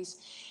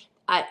series.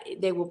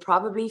 They will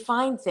probably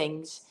find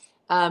things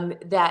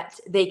that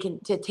they can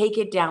to take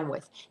it down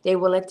with. They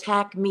will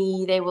attack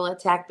me. They will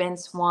attack Ben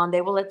Swan.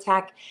 They will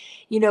attack,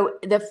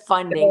 the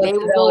funding. They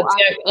will They'll go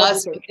attack after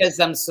us everything. because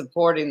I'm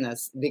supporting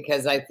this,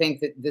 because I think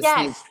that this needs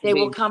Yes, to they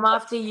be. will come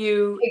after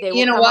you. They will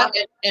You know come what?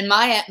 after. And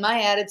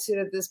my attitude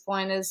at this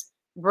point is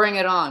bring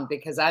it on,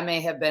 because I may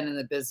have been in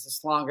the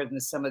business longer than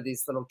some of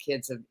these little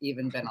kids have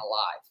even been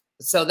alive.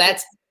 So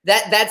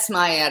that's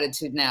my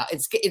attitude now.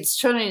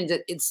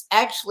 It's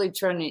actually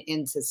turning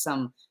into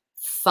some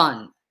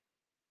fun,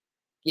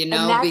 And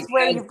that's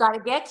where because you've got to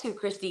get to,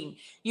 Christine.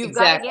 You've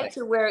got to exactly. get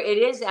to where it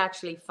is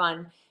actually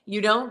fun.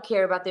 You don't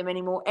care about them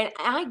anymore. And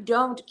I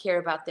don't care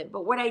about them.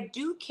 But what I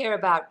do care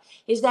about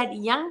is that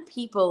young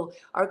people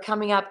are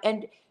coming up,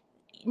 and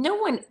no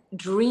one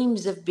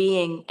dreams of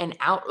being an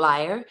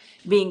outlier,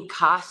 being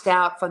cast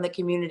out from the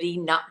community,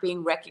 not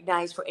being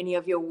recognized for any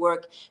of your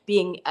work,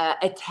 being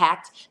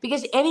attacked.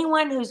 Because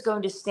anyone who's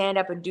going to stand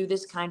up and do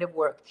this kind of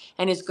work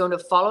and is going to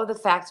follow the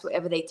facts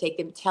wherever they take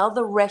them, tell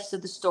the rest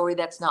of the story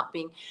that's not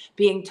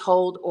being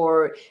told,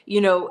 or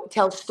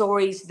tell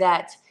stories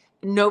that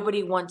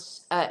nobody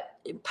wants.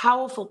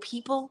 Powerful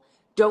people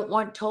don't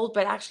want told,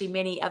 but actually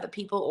many other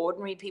people,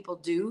 ordinary people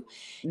do.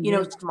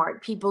 Mhm.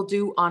 Smart people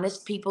do,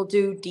 honest people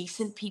do,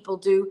 decent people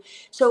do.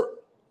 So,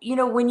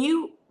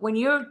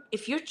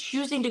 if you're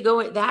choosing to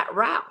go that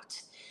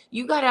route,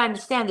 you got to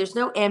understand there's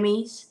no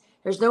Emmys,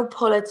 there's no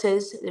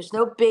Pulitzers, there's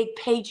no big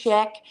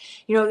paycheck,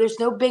 there's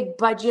no big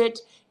budget.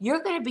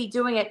 You're going to be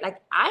doing it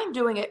like I'm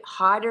doing it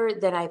harder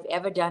than I've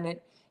ever done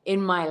it in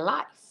my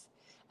life.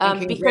 And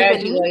Because at least,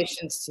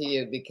 congratulations to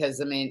you,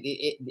 because I mean,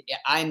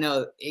 I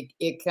know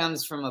it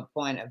comes from a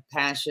point of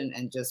passion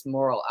and just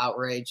moral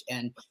outrage.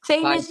 And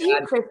same by as you,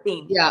 God,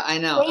 Christine. yeah, I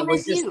know. And Same we're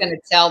as just you. going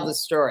to tell the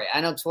story. I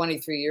know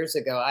 23 years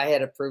ago, I had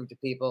to prove to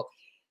people,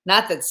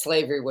 not that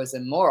slavery was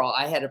immoral,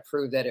 I had to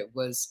prove that it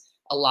was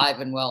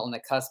alive and well on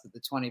the cusp of the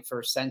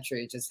 21st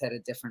century. It just had a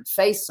different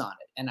face on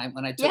it. And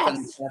when I took on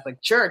the Yes.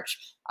 Catholic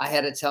Church, I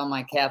had to tell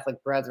my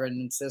Catholic brethren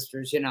and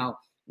sisters,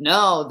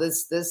 no,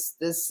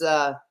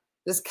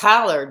 this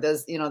collar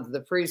does,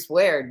 the priests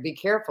wear, be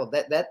careful,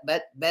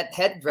 that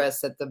headdress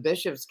that the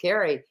bishops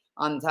carry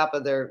on top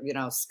of their,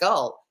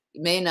 skull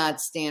may not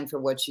stand for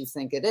what you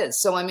think it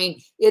is. So I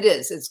mean,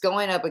 it's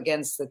going up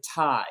against the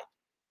tide.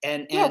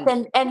 Yes,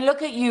 And and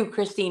look at you,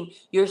 Christine.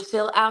 You're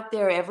still out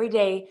there every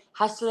day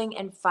hustling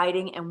and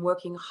fighting and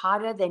working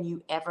harder than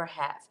you ever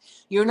have.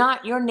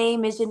 Your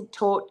name isn't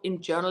taught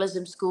in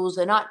journalism schools.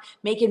 They're not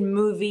making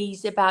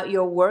movies about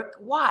your work.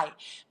 Why?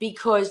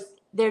 Because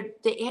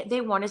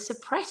they want to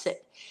suppress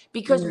it.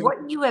 Because Mhm.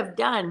 what you have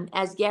done,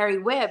 as Gary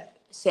Webb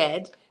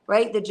said,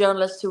 right, the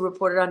journalist who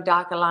reported on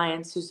Dark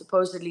Alliance, who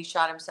supposedly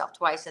shot himself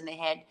twice in the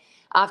head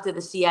after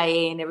the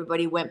CIA and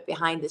everybody went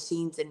behind the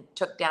scenes and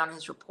took down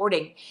his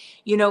reporting,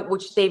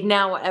 which they've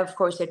now, of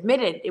course,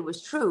 admitted it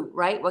was true,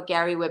 right? What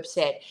Gary Webb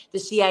said. The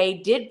CIA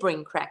did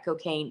bring crack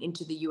cocaine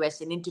into the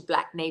US and into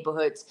black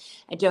neighborhoods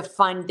and to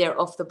fund their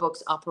off the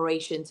books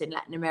operations in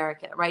Latin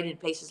America, right? In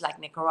places like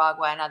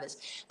Nicaragua and others.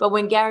 But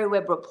when Gary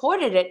Webb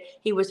reported it,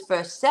 he was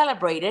first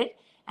celebrated.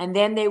 And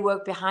then they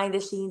worked behind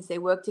the scenes. They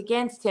worked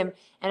against him,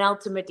 and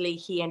ultimately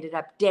he ended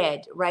up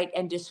dead, right,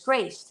 and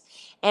disgraced.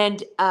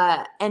 And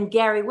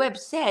Gary Webb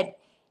said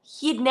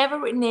he'd never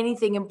written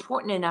anything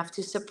important enough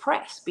to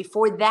suppress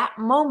before that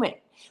moment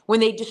when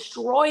they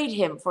destroyed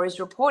him for his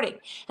reporting.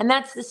 And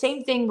that's the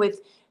same thing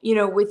with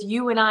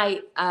you and I,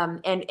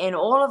 and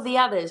all of the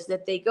others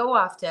that they go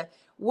after.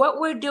 What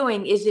we're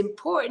doing is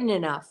important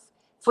enough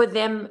for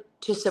them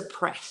to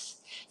suppress.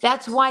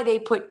 That's why they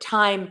put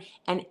time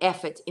and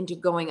effort into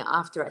going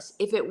after us.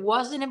 If it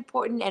wasn't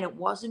important and it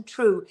wasn't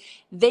true,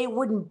 they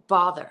wouldn't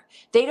bother.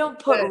 They don't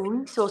put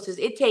resources.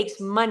 It takes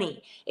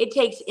money. It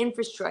takes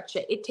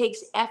infrastructure. It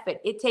takes effort.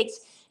 It takes,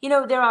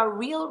 there are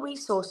real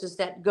resources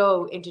that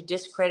go into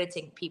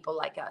discrediting people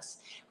like us,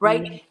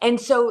 right? Mhm.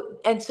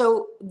 And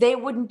so they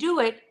wouldn't do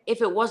it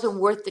if it wasn't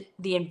worth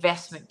the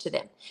investment to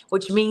them,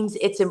 which means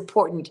it's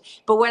important.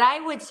 But what I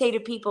would say to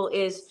people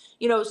is,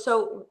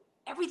 so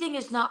everything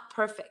is not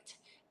perfect.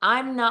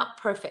 I'm not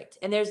perfect,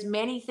 and there's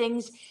many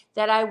things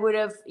that I would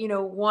have,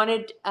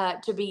 wanted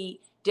to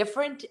be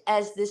different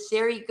as this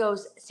series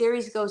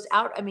goes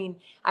out. I mean,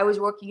 I was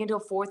working until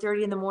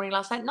 4:30 in the morning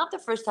last night. Not the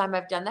first time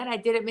I've done that. I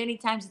did it many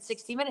times in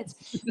 60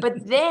 Minutes.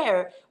 But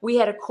there we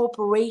had a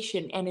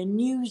corporation and a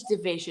news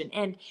division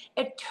and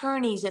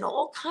attorneys and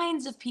all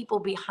kinds of people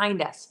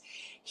behind us.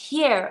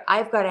 Here,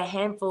 I've got a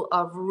handful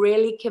of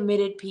really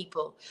committed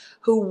people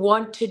who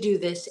want to do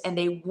this, and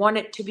they want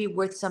it to be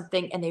worth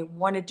something, and they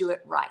want to do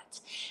it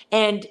right.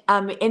 And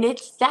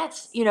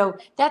that's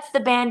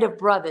the band of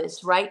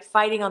brothers, right,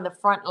 fighting on the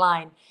front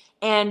line.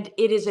 And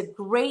it is a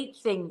great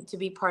thing to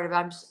be part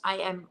of.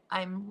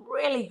 I'm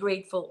really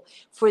grateful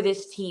for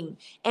this team.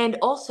 And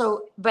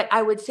also, but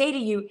I would say to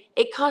you,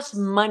 it costs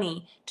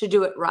money to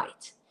do it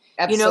right.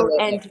 Absolutely.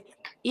 And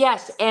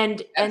yes,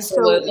 and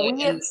Absolutely.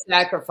 so and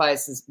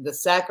the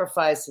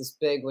sacrifice is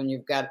big when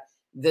you've got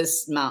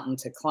this mountain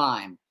to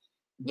climb.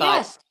 But,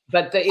 yes.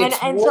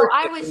 And so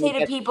I would say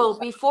to people,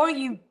 before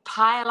you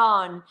pile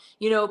on,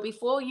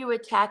 before you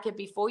attack it,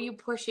 before you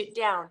push it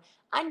down,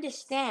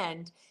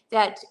 understand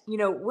that,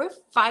 we're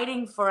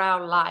fighting for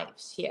our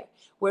lives here.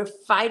 We're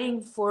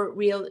fighting for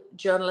real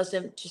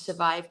journalism to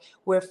survive.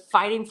 We're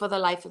fighting for the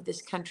life of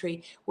this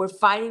country. We're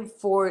fighting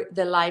for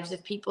the lives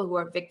of people who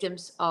are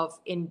victims of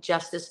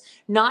injustice,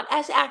 not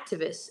as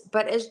activists,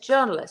 but as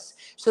journalists,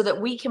 so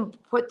that we can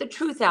put the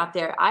truth out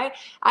there.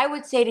 I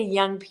would say to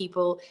young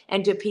people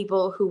and to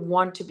people who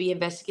want to be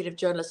investigative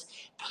journalists,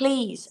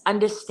 please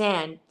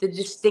understand the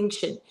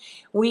distinction.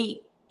 A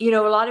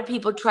lot of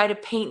people try to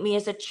paint me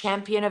as a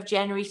champion of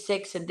January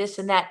 6th and this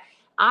and that.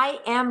 I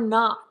am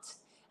not.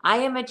 I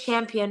am a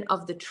champion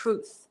of the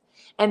truth,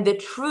 and the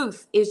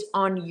truth is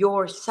on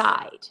your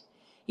side,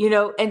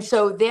 and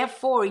so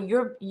therefore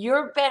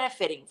you're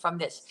benefiting from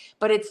this.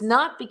 But it's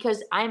not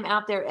because I'm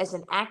out there as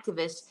an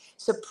activist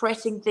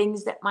suppressing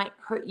things that might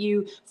hurt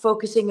you,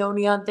 focusing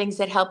only on things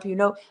that help you.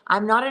 No,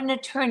 I'm not an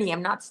attorney.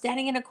 I'm not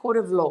standing in a court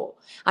of law.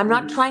 I'm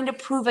not trying to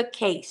prove a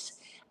case.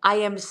 I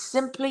am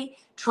simply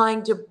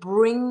trying to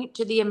bring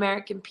to the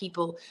American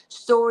people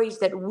stories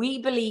that we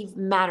believe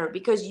matter,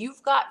 because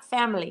you've got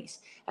families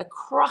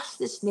across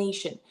this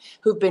nation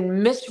who've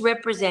been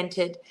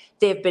misrepresented.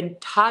 They've been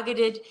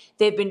targeted.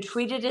 They've been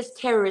treated as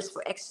terrorists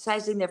for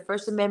exercising their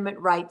First Amendment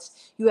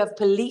rights. You have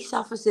police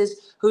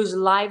officers whose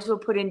lives were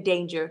put in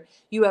danger.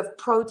 You have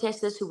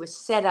protesters who were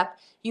set up.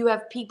 You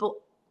have people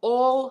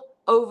all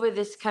over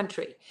this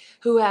country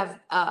who have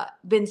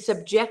been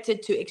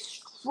subjected to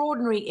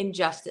extraordinary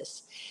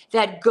injustice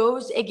that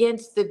goes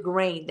against the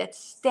grain, that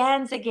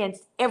stands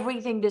against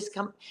everything this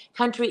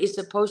country is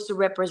supposed to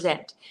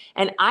represent.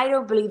 And I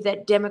don't believe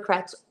that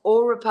Democrats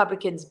or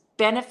Republicans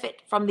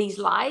benefit from these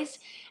lies,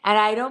 and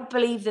I don't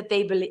believe that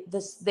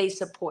they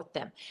support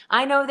them.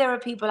 I know there are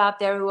people out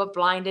there who are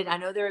blinded. I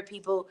know there are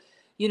people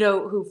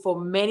who for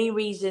many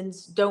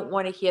reasons don't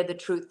want to hear the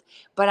truth.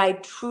 But I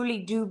truly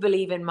do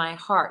believe in my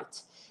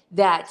heart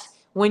that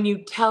when you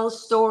tell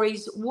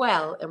stories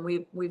well, and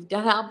we've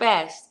done our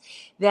best,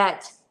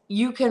 that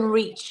you can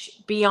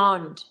reach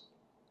beyond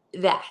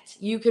that.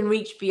 You can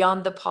reach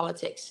beyond the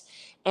politics,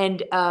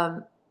 and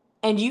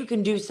you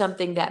can do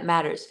something that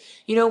matters.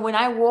 When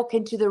I walk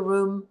into the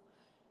room,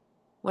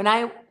 when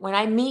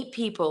I meet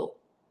people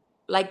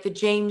like the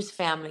James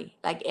family,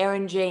 like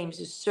Aaron James,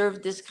 who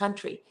served this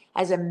country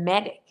as a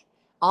medic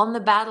on the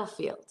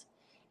battlefield,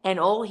 and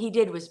all he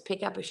did was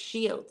pick up a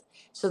shield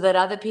so that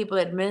other people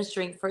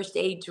administering first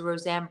aid to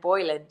Roseanne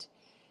Boyland,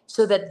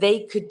 so that they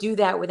could do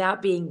that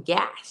without being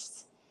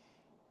gassed.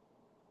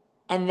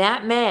 And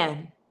that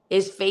man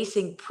is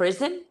facing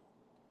prison.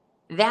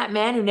 That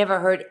man who never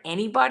hurt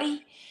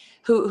anybody,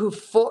 who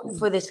fought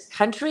for this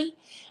country.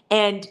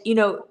 And,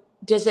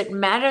 does it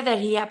matter that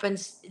he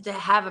happens to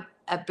have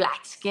a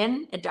black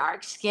skin, a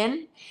dark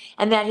skin,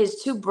 and that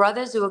his two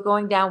brothers who are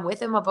going down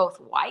with him are both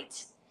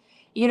white?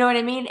 You know what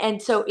I mean?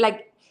 And so,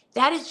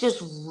 that is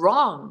just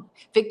wrong.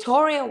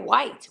 Victoria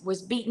White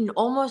was beaten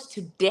almost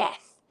to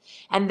death,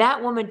 and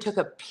that woman took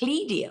a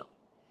plea deal.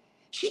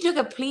 She took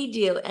a plea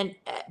deal, and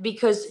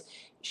because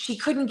she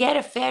couldn't get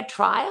a fair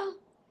trial.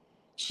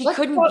 She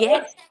couldn't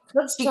get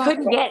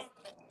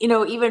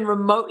even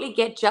remotely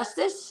get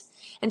justice.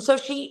 And so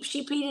she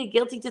pleaded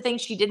guilty to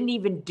things she didn't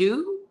even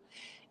do.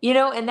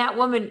 And that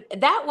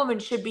woman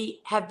should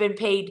have been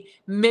paid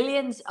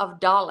millions of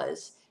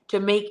dollars to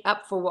make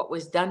up for what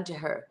was done to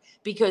her,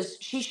 because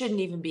she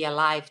shouldn't even be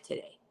alive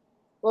today.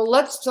 Well,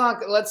 let's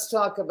talk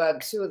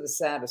about two of the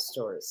saddest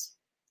stories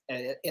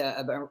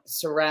about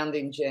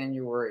surrounding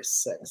January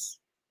 6th.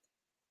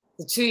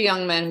 The two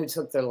young men who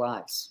took their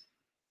lives.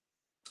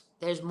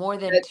 There's more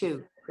than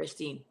two,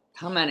 Christine.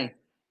 How many?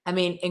 I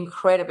mean,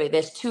 incredibly.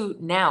 There's two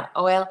now.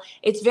 Oh, well,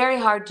 it's very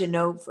hard to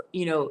know.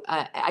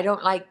 I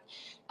don't like.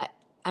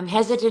 I'm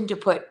hesitant to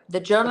put the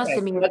journalist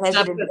in me is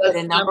hesitant to put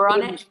a number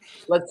on it.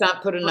 Let's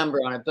not put a number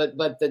on it.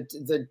 But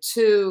the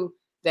two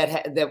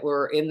that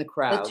were in the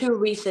crowd. The two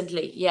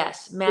recently,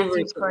 yes.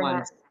 Matthew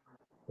Perna.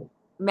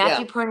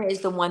 Matthew Perna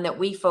is the one that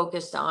we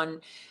focused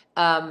on,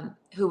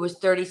 who was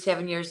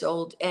 37 years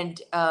old,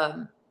 and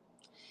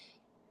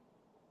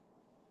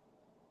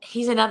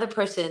he's another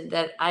person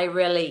that I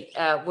really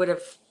would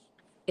have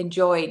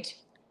enjoyed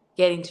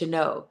getting to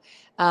know,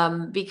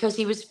 because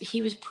he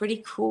was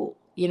pretty cool.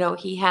 He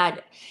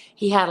had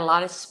a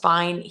lot of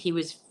spine. He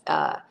was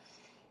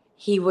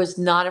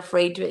not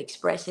afraid to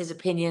express his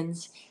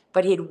opinions,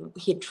 but he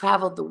had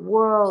traveled the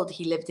world.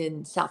 He lived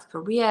in South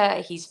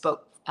Korea.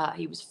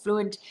 He was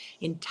fluent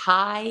in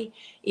Thai.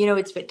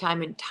 He'd spent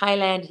time in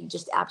Thailand. He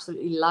just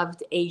absolutely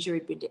loved Asia.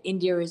 He'd been to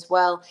India as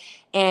well.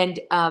 And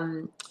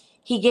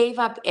he gave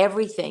up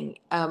everything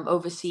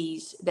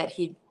overseas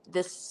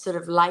this sort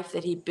of life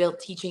that he built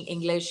teaching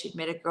English. He'd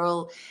met a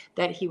girl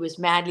that he was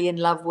madly in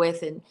love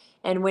with.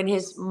 And when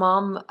his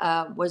mom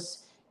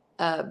was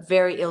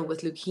very ill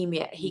with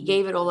leukemia, he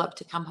gave it all up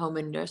to come home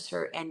and nurse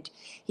her. And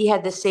he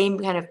had the same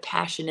kind of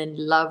passion and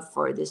love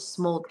for this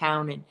small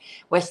town in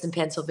Western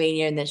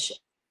Pennsylvania and this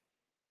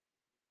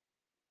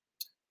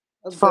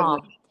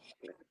from.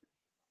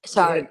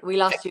 Sorry, we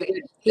lost you.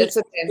 That's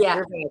okay.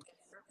 Yeah.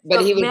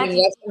 But he was in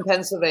Western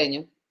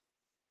Pennsylvania.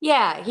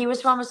 Yeah, he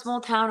was from a small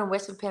town in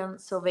Western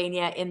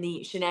Pennsylvania in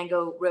the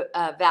Shenango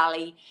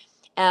Valley,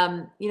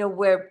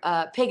 where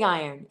pig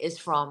iron is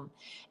from.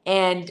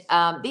 And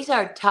these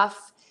are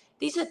tough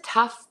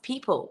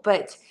people.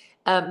 But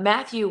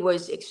Matthew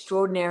was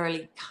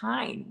extraordinarily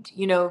kind.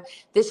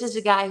 This is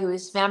a guy who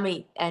his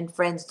family and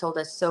friends told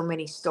us so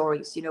many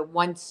stories.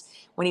 Once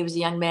when he was a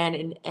young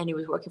man and he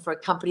was working for a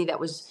company that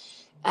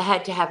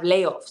had to have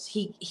layoffs,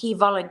 he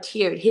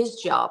volunteered his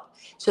job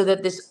so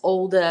that this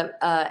older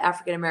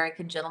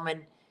African-American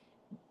gentleman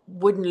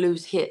wouldn't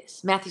lose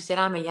his. Matthew said,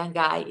 I'm a young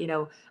guy,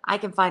 I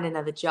can find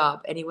another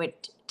job. And he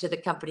went to the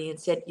company and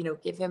said,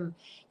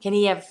 can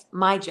he have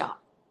my job?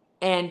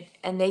 And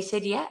they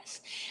said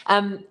yes.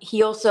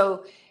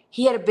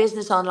 He had a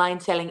business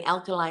online selling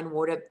alkaline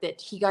water that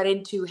he got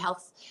into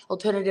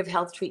alternative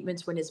health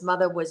treatments when he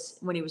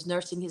was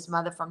nursing his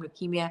mother from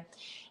leukemia.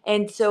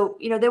 And so,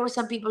 there were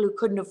some people who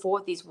couldn't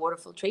afford these water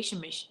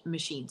filtration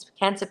machines,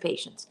 cancer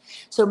patients.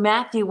 So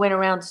Matthew went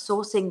around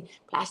sourcing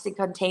plastic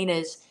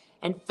containers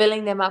and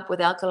filling them up with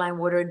alkaline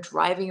water and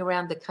driving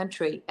around the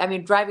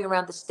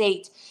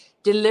state,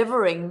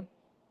 delivering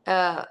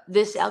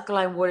this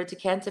alkaline water to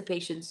cancer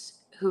patients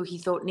who he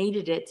thought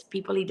needed it,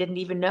 people he didn't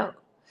even know.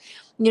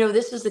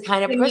 This is the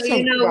kind of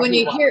person. When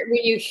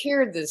you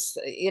hear this,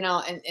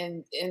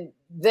 and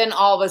then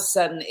all of a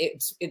sudden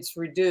it's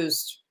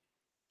reduced.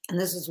 And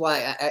this is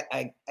why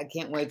I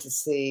can't wait to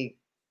see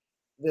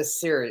this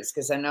series,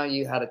 because I know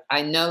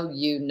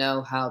you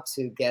know how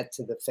to get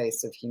to the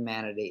face of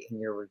humanity in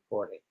your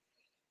reporting.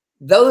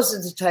 Those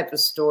are the type of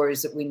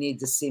stories that we need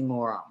to see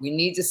more on. We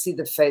need to see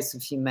the face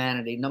of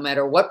humanity, no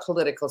matter what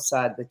political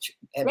side that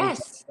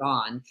everybody's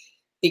on,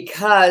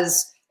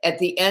 because at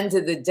the end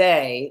of the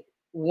day,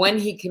 when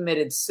he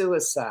committed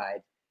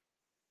suicide,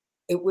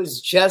 it was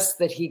just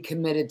that he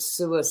committed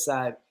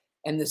suicide,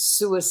 and the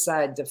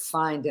suicide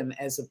defined him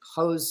as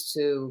opposed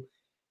to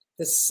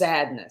the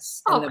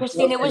sadness. Oh,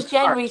 Christine, it was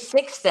January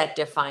 6th that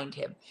defined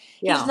him.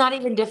 Yeah. He's not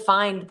even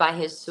defined by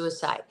his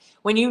suicide.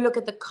 When you look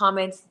at the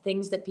comments,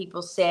 things that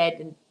people said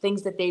and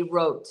things that they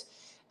wrote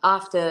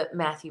after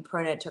Matthew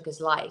Perna took his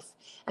life,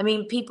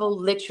 people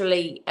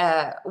literally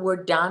were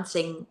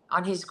dancing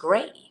on his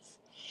grave.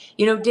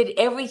 Did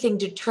everything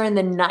to turn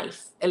the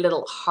knife a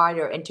little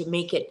harder and to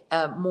make it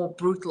more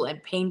brutal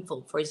and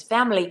painful for his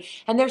family.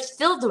 And they're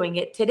still doing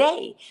it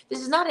today. This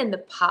is not in the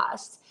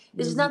past.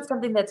 This is not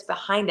something that's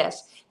behind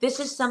us. This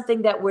is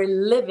something that we're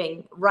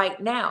living right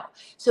now.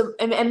 So,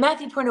 and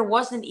Matthew Perna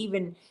wasn't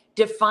even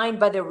defined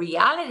by the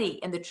reality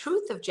and the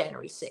truth of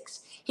January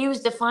 6th. He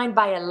was defined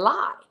by a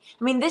lie.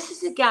 This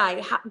is a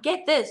guy,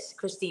 get this,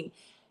 Christine.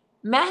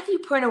 Matthew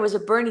Perna was a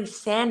Bernie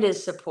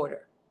Sanders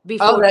supporter. That's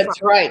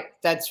Trump. Right.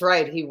 That's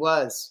right. He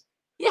was.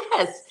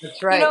 Yes.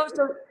 That's right.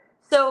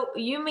 So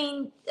you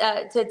mean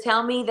to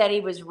tell me that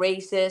he was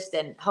racist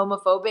and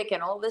homophobic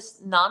and all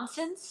this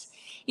nonsense?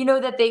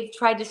 That they've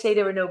tried to say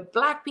there are no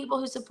black people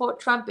who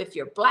support Trump. If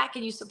you're black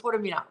and you support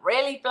him, you're not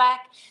really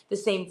black. The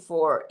same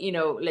for,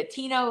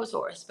 Latinos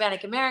or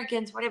Hispanic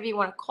Americans, whatever you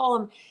want to call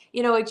them.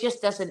 It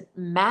just doesn't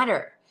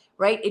matter,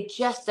 right? It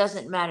just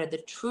doesn't matter. The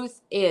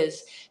truth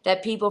is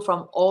that people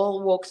from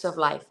all walks of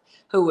life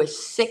who were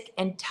sick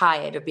and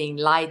tired of being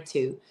lied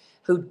to,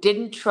 who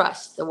didn't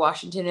trust the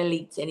Washington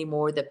elites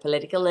anymore, the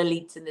political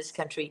elites in this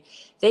country,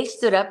 they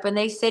stood up and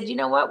they said, you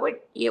know what, we're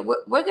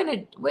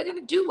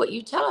gonna do what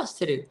you tell us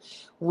to do.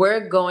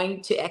 We're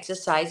going to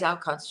exercise our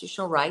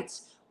constitutional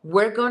rights.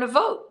 We're going to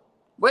vote.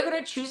 We're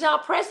going to choose our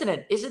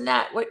president. Isn't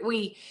that what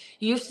we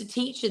used to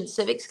teach in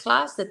civics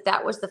class?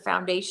 That was the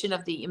foundation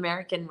of the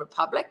American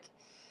Republic,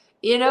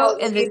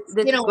 and this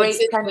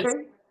great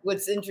country.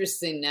 What's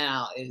interesting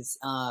now is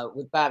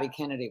with Bobby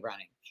Kennedy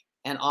running,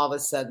 and all of a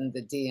sudden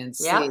the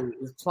DNC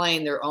is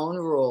playing their own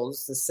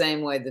rules the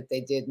same way that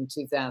they did in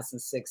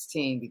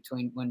 2016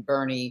 between when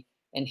Bernie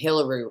and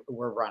Hillary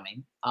were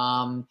running.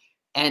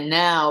 And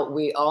now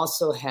we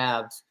also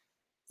have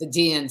the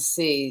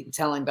DNC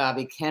telling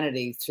Bobby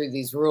Kennedy through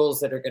these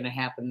rules that are going to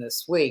happen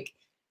this week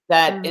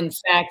that, in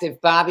fact, if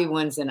Bobby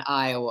wins in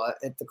Iowa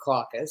at the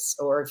caucus,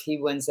 or if he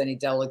wins any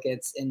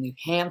delegates in New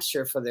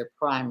Hampshire for their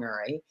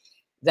primary,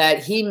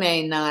 that he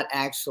may not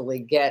actually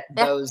get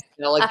those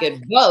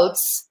delegate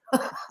votes.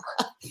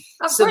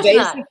 Of So course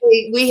not.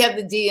 basically, we have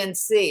the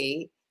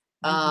DNC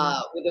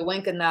with a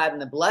wink, a nod,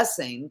 and a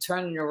blessing,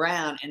 turning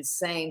around and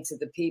saying to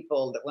the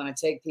people that want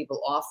to take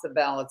people off the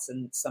ballots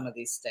in some of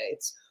these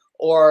states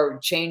or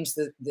change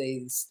the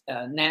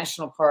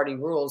national party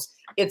rules,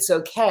 it's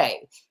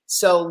okay.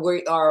 So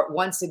we are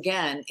once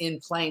again in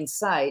plain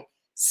sight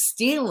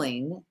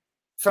stealing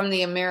from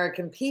the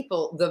American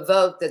people the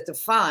vote that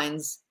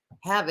defines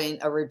having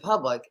a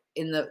republic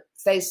in the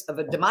face of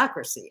a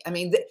democracy. I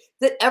mean,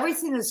 that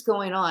everything that's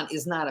going on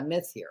is not a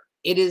myth here.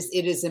 It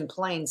is in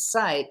plain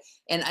sight.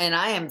 And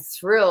I am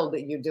thrilled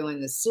that you're doing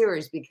this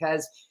series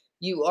because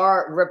you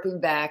are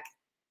ripping back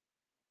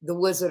the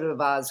Wizard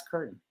of Oz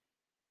curtain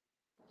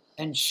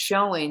and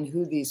showing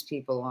who these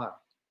people are.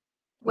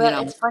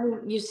 Well, it's funny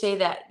you say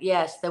that.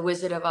 Yes, the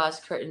Wizard of Oz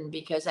curtain,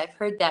 because I've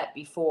heard that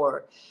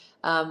before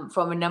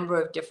from a number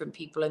of different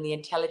people in the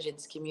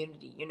intelligence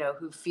community,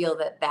 who feel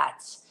that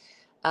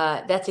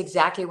that's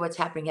exactly what's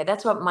happening here.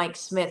 That's what Mike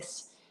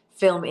Smith's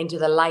film Into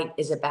the Light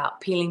is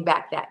about, peeling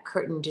back that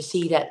curtain to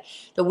see that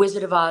the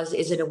Wizard of Oz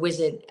isn't a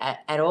wizard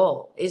at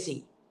all, is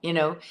he?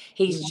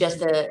 He's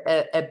just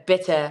a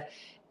bitter,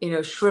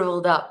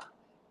 shriveled up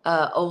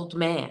old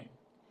man.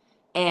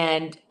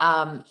 And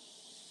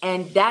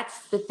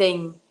that's the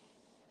thing.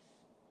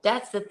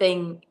 That's the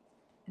thing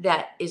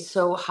that is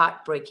so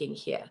heartbreaking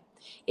here,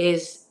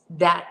 is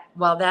that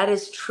while that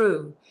is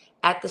true,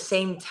 at the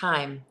same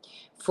time,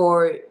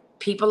 for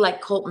people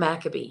like Colt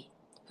Maccabee,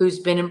 who's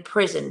been in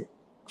prison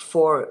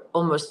for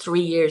almost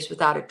 3 years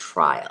without a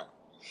trial,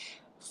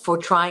 for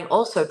trying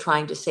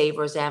to save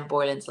Roseanne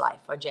Boylan's life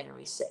on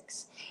January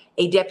 6th,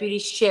 a deputy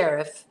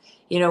sheriff,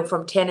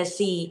 from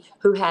Tennessee,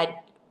 who had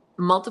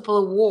multiple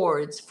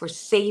awards for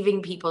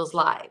saving people's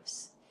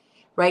lives,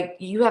 right?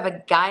 You have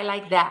a guy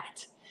like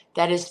that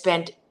has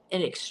spent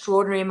an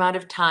extraordinary amount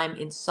of time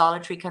in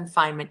solitary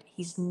confinement.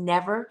 He's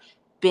never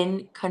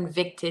been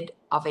convicted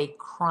of a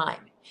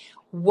crime.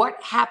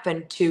 What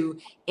happened to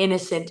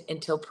innocent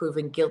until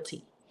proven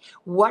guilty?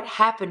 What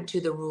happened to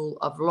the rule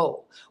of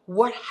law?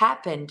 What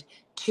happened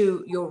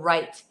to your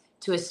right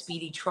to a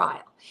speedy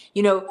trial?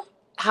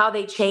 How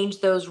they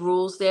changed those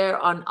rules there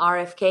on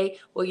RFK?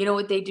 Well, you know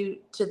what they do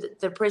to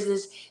the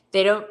prisoners?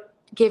 They don't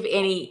give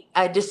any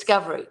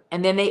discovery,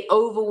 and then they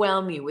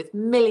overwhelm you with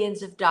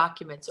millions of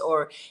documents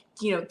or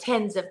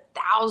tens of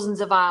thousands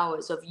of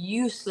hours of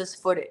useless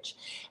footage,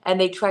 and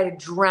they try to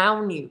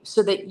drown you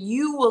so that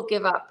you will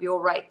give up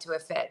your right to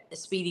a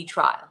speedy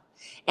trial,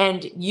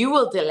 and you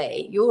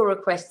will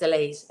request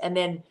delays, and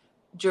then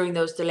during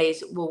those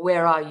delays, well,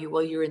 where are you?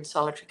 Well, you're in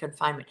solitary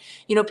confinement.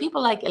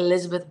 People like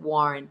Elizabeth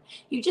Warren,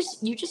 you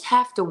just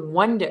have to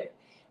wonder,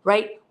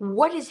 right?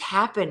 What has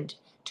happened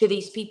to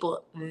these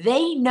people?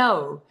 They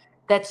know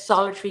that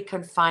solitary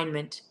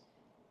confinement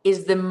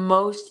is the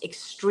most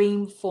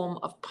extreme form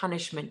of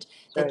punishment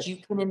that you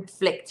can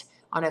inflict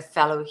on a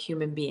fellow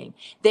human being.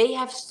 They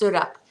have stood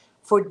up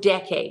for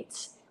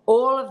decades,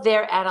 all of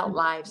their adult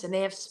lives, and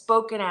they have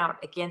spoken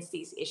out against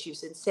these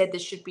issues and said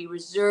this should be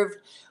reserved,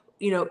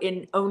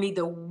 in only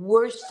the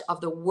worst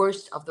of the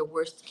worst of the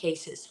worst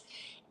cases.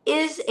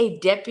 Is a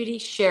deputy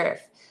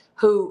sheriff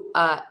who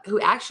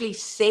actually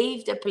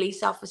saved a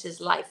police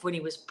officer's life when he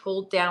was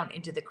pulled down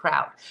into the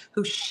crowd,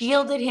 who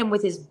shielded him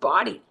with his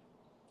body.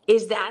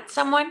 Is that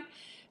someone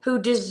who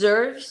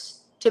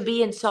deserves to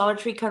be in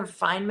solitary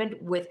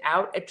confinement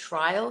without a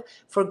trial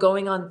for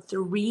going on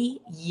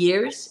 3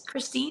 years,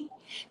 Christine?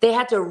 They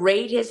had to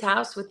raid his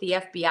house with the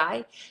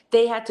FBI.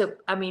 They had to,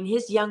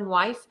 his young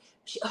wife,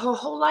 her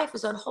whole life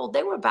was on hold.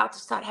 They were about to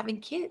start having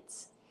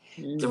kids.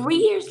 3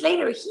 years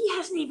later, he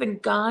hasn't even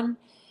gone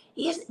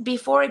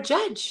before a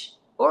judge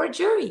or a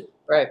jury.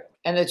 Right.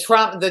 And the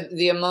trauma,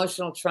 the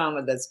emotional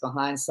trauma that's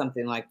behind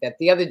something like that.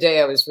 The other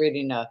day I was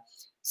reading a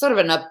sort of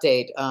an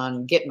update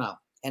on Gitmo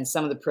and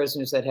some of the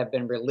prisoners that have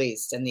been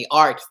released and the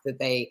art that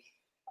they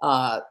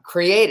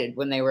created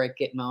when they were at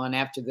Gitmo, and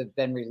after they've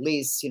been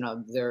released,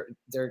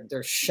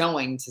 they're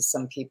showing to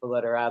some people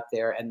that are out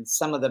there, and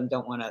some of them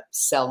don't want to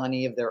sell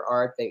any of their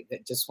art. They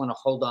just want to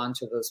hold on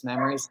to those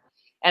memories.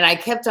 And I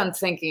kept on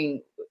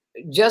thinking,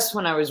 just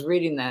when I was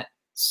reading that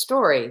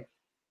story,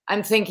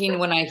 I'm thinking,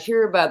 when I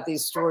hear about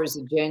these stories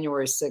of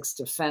January 6th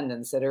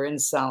defendants that are in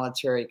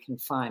solitary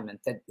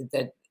confinement,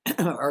 that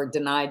are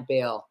denied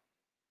bail,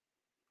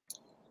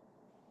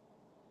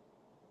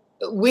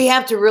 we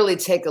have to really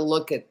take a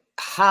look at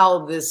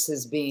how this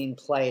is being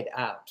played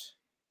out,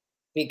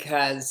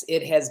 because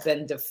it has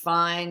been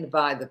defined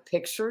by the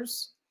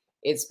pictures.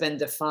 It's been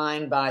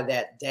defined by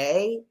that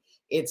day.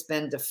 It's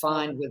been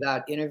defined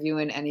without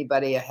interviewing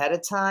anybody ahead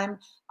of time.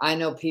 I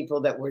know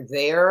people that were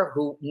there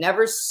who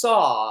never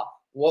saw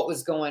what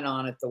was going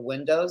on at the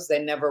windows.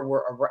 They never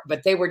were,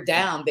 but they were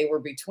down. They were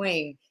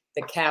between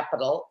the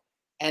Capitol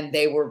and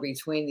they were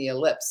between the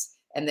ellipse,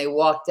 and they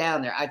walked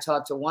down there. I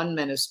talked to one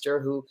minister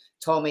who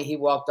told me he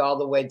walked all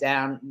the way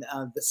down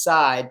the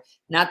side,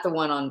 not the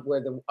one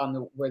where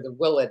the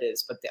Willet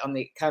is, but on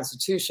the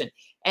Constitution.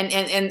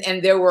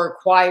 And there were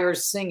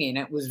choirs singing.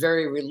 It was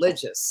very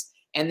religious.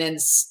 And then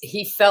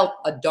he felt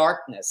a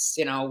darkness,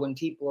 when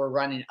people were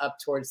running up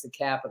towards the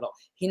Capitol.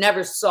 He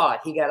never saw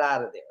it. He got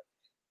out of there.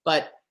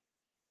 But,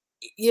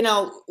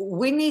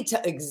 we need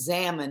to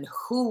examine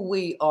who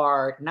we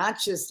are, not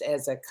just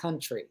as a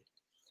country,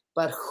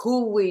 but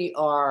who we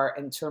are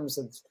in terms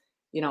of,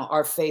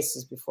 our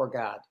faces before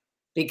God,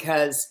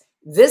 because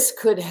this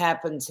could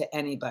happen to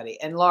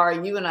anybody. And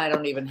Lara, you and I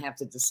don't even have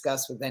to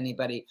discuss with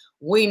anybody.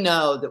 We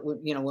know that,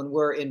 when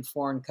we're in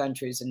foreign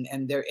countries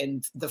and they're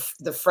in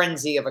the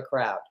frenzy of a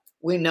crowd,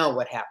 we know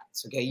what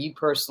happens. Okay. You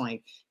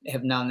personally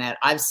have known that.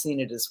 I've seen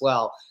it as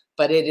well,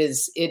 but it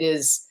is,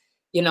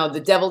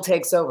 the devil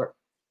takes over.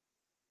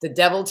 The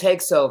devil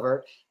takes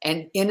over,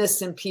 and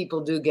innocent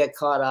people do get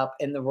caught up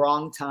in the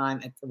wrong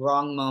time at the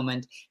wrong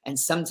moment. And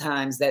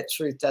sometimes that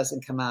truth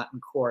doesn't come out in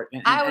court.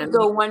 I would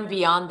go one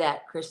beyond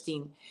that,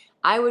 Christine.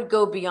 I would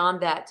go beyond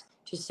that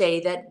to say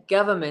that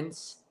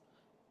governments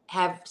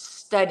have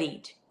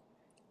studied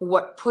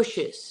what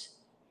pushes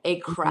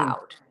a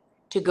crowd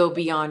to go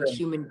beyond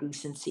human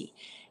decency.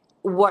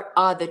 What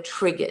are the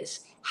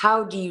triggers?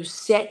 How do you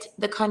set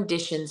the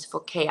conditions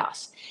for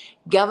chaos?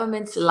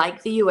 Governments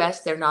like the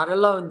US, they're not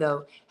alone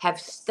though, have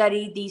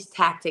studied these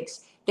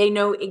tactics. They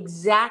know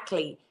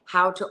exactly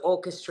how to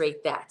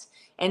orchestrate that.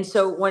 And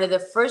so one of the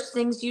first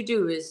things you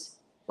do is,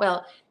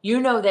 well,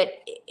 that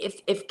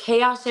if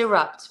chaos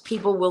erupts,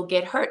 people will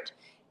get hurt.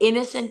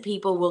 Innocent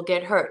people will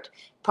get hurt.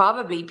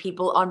 Probably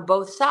people on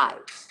both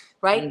sides,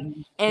 right?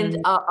 And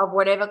of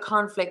whatever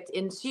conflict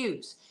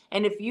ensues.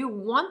 And if you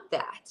want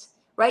that,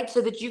 right, so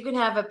that you can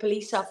have a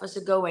police officer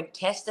go and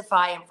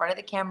testify in front of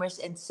the cameras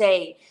and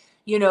say,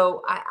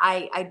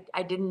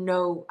 I didn't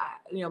know,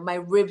 my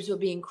ribs were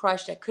being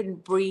crushed. I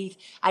couldn't breathe.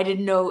 I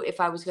didn't know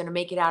if I was going to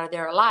make it out of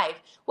there alive.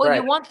 Well,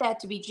 right. You want that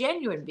to be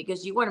genuine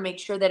because you want to make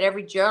sure that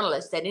every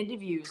journalist that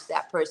interviews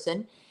that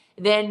person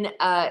then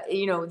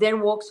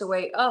walks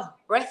away, oh,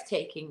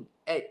 breathtaking,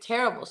 a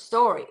terrible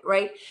story,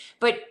 right?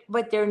 But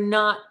what they're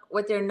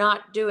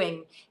not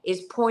doing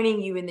is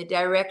pointing you in the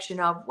direction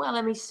of, well,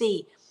 let me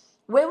see,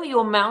 where were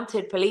your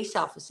mounted police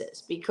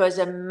officers? Because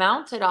a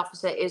mounted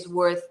officer is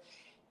worth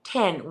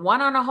 10.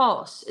 One on a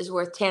horse is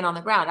worth 10 on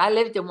the ground. I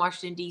lived in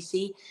Washington,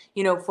 D.C.,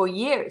 for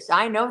years.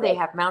 I know they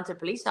have mounted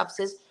police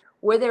officers.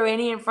 Were there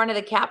any in front of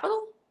the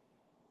Capitol?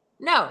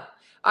 No.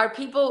 Are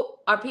people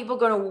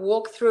going to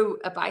walk through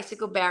a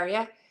bicycle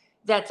barrier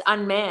that's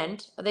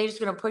unmanned? Are they just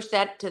going to push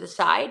that to the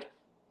side?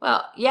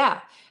 Well,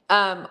 yeah.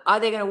 Are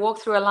they going to walk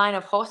through a line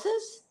of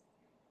horses,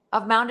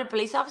 of mounted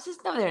police officers?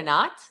 No, they're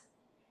not.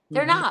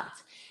 They're not.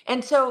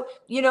 And so,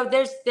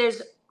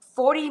 there's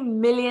 40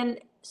 million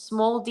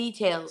small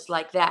details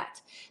like that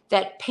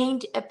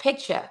paint a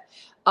picture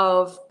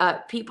of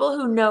people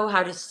who know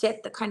how to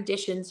set the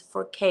conditions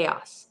for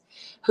chaos,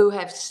 who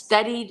have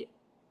studied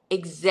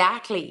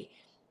exactly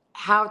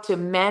how to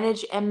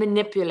manage and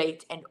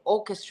manipulate and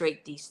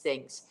orchestrate these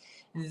things.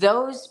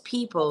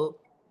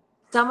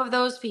 Some of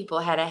those people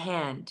had a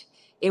hand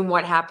in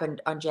what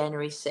happened on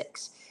January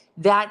 6th.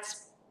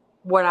 That's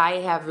what I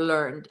have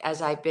learned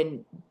as I've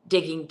been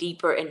digging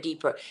deeper and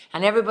deeper.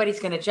 And everybody's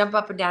going to jump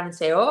up and down and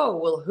say, oh,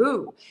 well,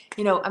 who?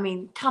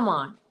 Come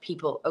on,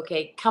 people.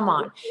 Okay, come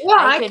on. Well,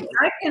 I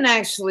can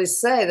actually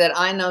say that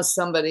I know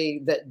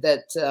somebody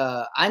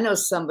I know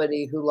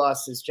somebody who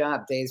lost his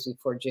job days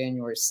before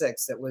January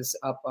 6th that was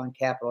up on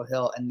Capitol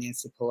Hill in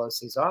Nancy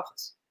Pelosi's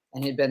office.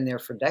 And he'd been there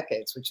for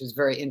decades, which is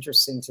very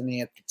interesting to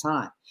me at the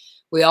time.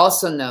 We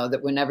also know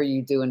that whenever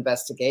you do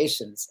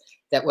investigations,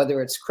 that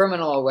whether it's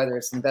criminal or whether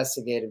it's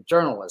investigative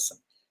journalism,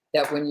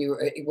 that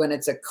when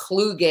it's a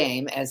clue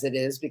game, as it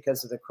is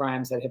because of the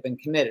crimes that have been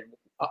committed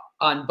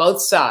on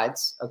both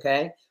sides,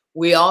 okay,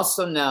 we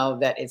also know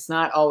that it's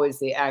not always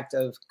the act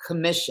of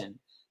commission,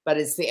 but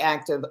it's the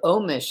act of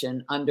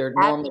omission under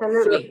normal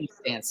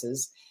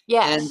circumstances.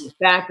 Yes. And the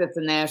fact that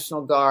the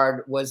National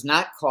Guard was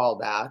not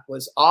called out,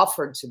 was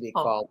offered to be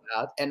called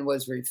out, and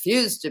was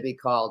refused to be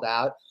called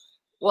out.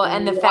 Well,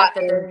 and the fact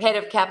that the head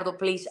of Capitol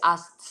Police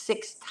asked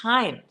 6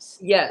 times.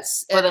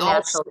 Yes, for the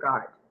National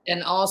Guard.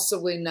 And also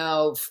we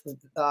know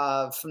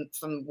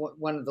from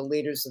one of the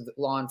leaders of the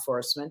law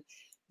enforcement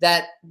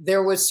that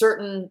there was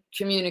certain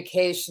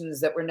communications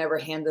that were never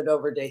handed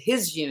over to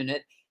his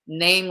unit,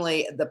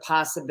 namely the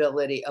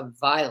possibility of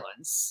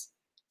violence.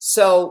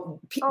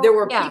 So there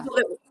were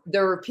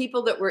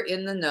people that were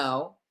in the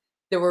know.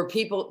 There were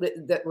people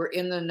that were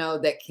in the know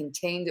that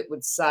contained it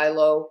with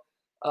silo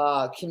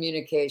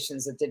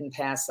communications that didn't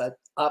pass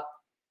up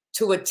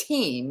to a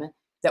team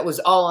that was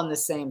all on the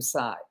same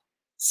side.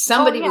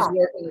 Somebody was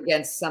working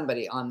against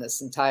somebody on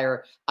this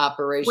entire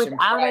operation.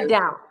 Without a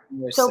doubt.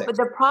 So, but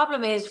the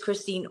problem is,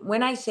 Christine,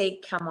 when I say,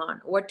 come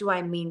on, what do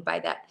I mean by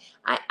that?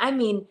 I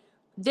mean,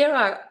 there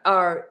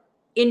are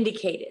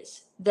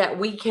indicators that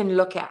we can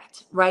look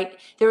at, right?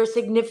 There are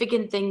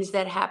significant things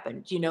that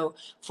happened.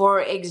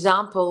 For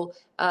example,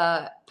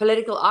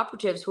 political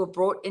operatives were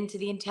brought into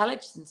the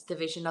intelligence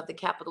division of the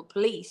Capitol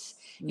Police,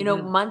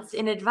 months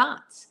in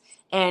advance.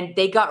 And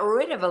they got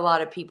rid of a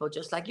lot of people,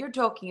 just like you're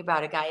talking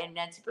about. A guy in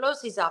Nancy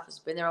Pelosi's office,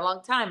 been there a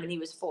long time, and he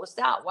was forced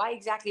out. Why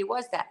exactly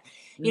was that?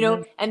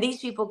 And these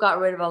people got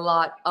rid of a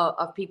lot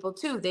of people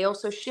too. They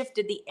also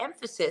shifted the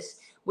emphasis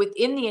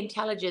within the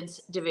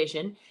intelligence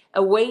division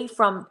away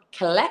from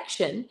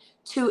collection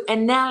to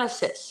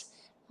analysis.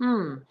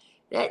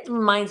 That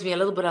reminds me a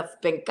little bit of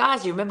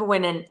Benghazi. Remember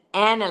when an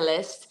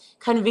analyst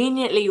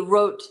conveniently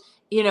wrote,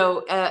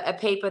 a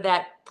paper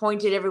that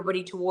pointed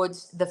everybody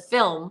towards the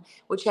film,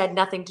 which had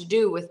nothing to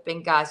do with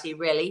Benghazi,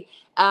 really.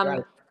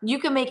 Right. You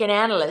can make an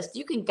analyst,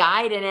 you can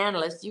guide an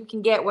analyst, you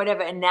can get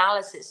whatever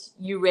analysis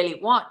you really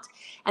want.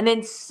 And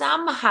then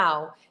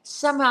somehow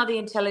the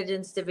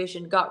intelligence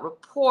division got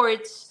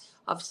reports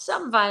of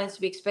some violence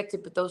to be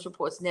expected, but those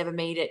reports never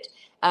made it,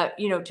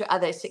 to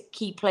other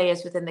key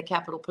players within the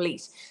Capitol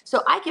Police.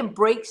 So I can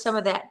break some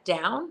of that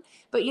down,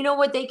 but you know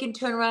what? They can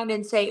turn around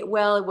and say,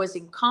 well, it was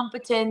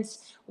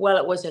incompetence. Well,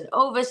 it was an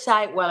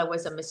oversight. Well, it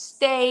was a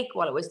mistake.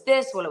 Well, it was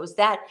this. Well, it was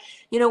that.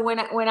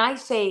 When I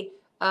say,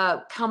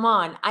 come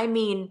on, I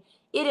mean,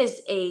 it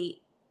is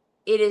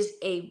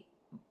a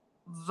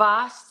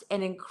vast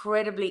and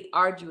incredibly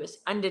arduous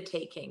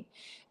undertaking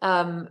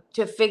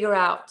to figure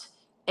out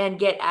and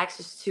get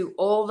access to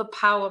all the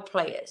power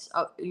players,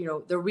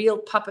 the real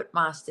puppet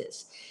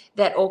masters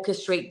that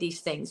orchestrate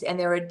these things. And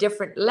there are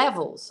different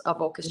levels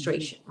of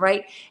orchestration,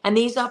 right? And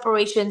these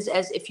operations,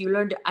 as if you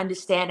learn to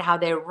understand how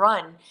they're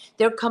run,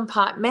 they're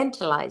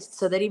compartmentalized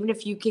so that even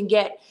if you can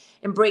get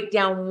and break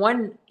down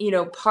one,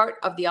 part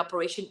of the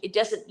operation, it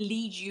doesn't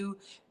lead you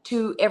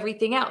to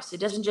everything else. It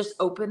doesn't just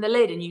open the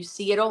lid and you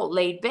see it all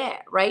laid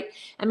bare, right?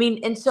 I mean,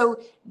 and so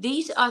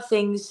these are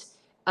things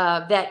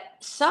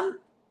that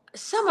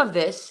some of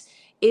this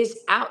is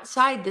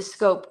outside the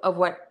scope of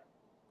what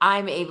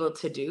I'm able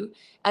to do.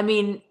 I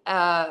mean,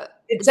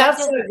 it's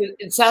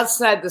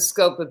outside the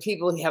scope of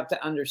people who have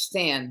to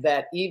understand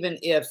that even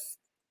if,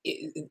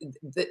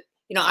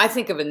 I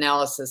think of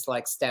analysis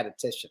like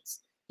statisticians.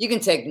 You can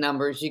take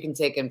numbers, you can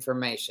take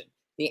information.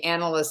 The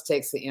analyst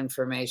takes the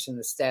information,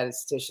 the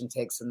statistician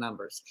takes the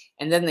numbers,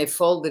 and then they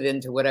fold it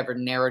into whatever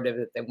narrative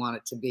that they want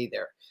it to be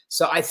there.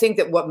 So I think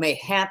that what may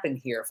happen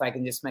here, if I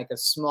can just make a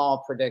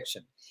small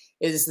prediction,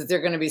 is that there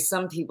are going to be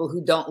some people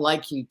who don't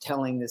like you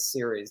telling this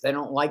series. They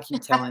don't like you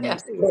telling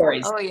these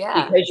stories. Oh,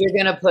 yeah. Because you're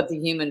going to put the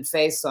human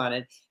face on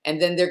it.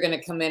 And then they're going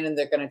to come in and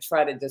they're going to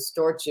try to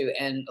distort you.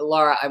 And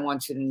Lara, I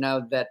want you to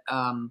know that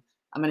I'm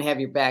going to have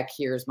your back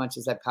here as much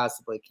as I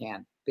possibly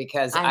can,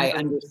 because I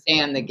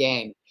understand the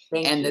game.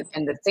 And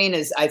the thing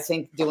is, I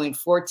think doing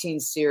 14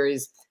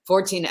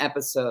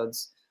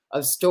 episodes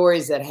of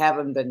stories that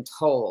haven't been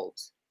told,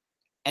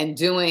 and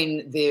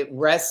doing the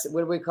rest,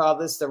 what do we call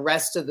this? The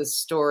rest of the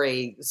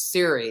story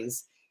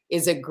series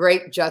is a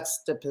great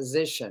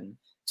juxtaposition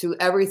to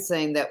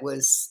everything that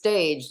was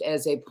staged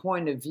as a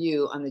point of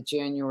view on the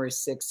January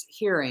 6th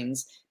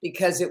hearings,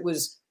 because it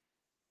was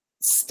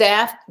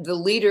staff. The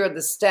leader of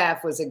the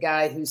staff was a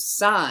guy who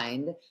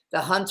signed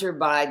the Hunter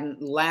Biden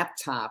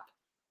laptop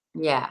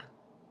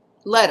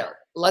letter.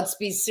 Let's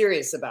be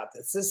serious about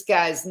this. This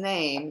guy's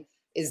name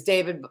is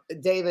David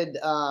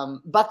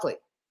Buckley.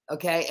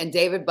 Okay. And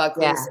David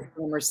Buckley is a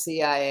former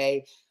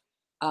CIA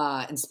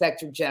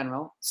inspector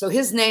general. So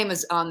his name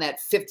is on that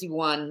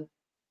 51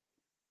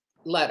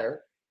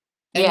 letter.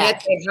 And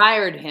yet they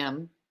hired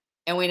him.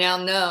 And we now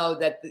know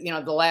that,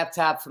 the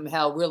laptop from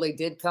hell really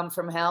did come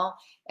from hell,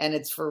 and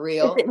it's for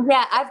real.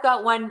 Yeah. I've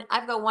got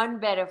one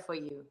better for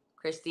you,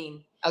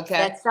 Christine. Okay.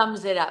 That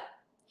sums it up.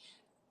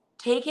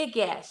 Take a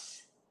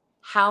guess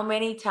how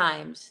many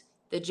times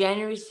the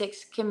January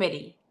 6th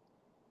committee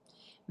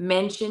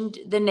mentioned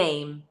the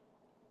name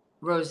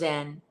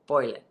Roseanne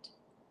Boyland.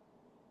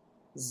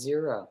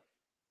 Zero.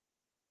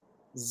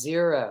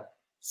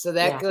 So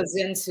that goes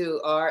into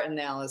our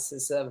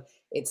analysis of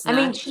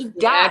she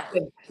died.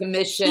 Active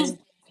commission,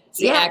 it's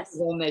the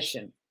active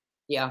omission.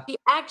 Yeah. She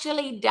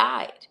actually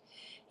died,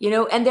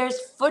 and there's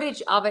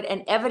footage of it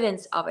and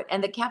evidence of it.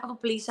 And the Capitol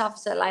Police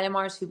officer, Lila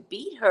Mars, who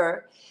beat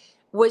her,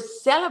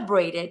 was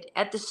celebrated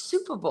at the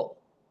Super Bowl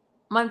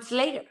months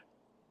later.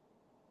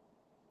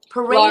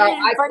 Paraded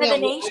in front of the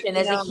nation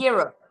as a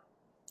hero.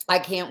 I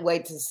can't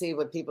wait to see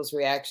what people's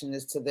reaction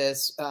is to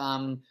this.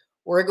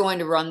 We're going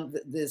to run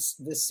this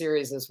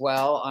series as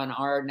well on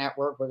our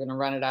network. We're going to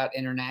run it out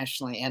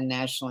internationally and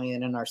nationally,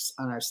 and on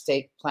our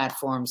state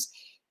platforms.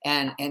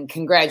 And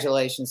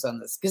congratulations on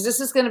this, because this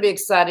is going to be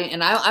exciting.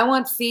 And I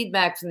want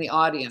feedback from the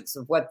audience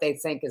of what they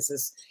think is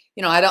this.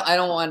 I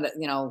don't want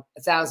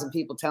 1,000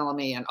 people telling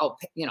me, and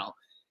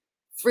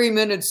 3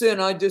 minutes in,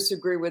 I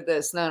disagree with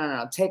this.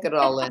 No. Take it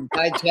all in,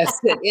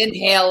 digest it,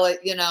 inhale it,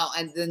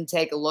 and then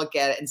take a look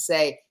at it and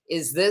say,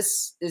 is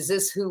this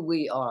who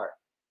we are?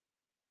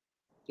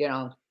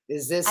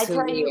 Is this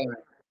who we are?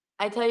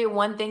 I tell you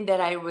one thing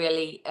that I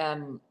really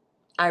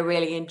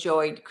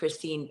enjoyed,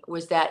 Christine,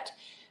 was that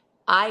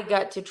I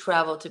got to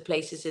travel to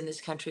places in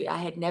this country I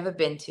had never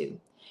been to.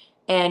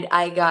 And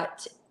I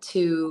got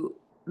to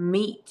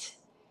meet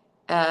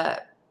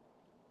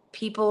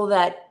people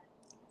that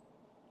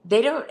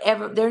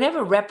they're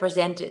never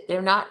represented.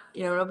 They're not,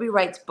 nobody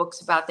writes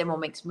books about them or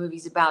makes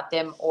movies about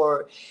them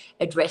or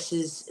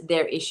addresses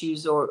their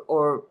issues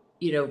or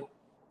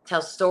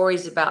tells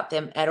stories about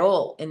them at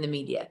all in the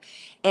media.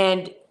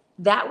 And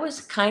that was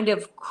kind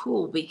of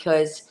cool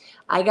because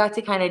I got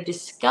to kind of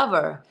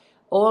discover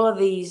all of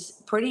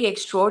these pretty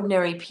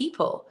extraordinary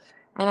people.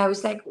 And I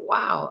was like,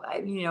 wow,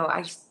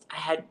 I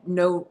had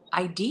no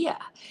idea.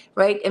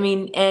 Right. I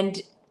mean,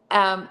 and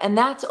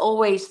that's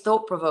always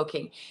thought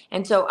provoking.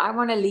 And so I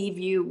want to leave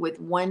you with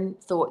one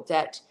thought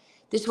that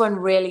this one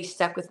really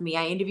stuck with me.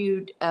 I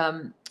interviewed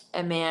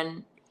a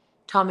man,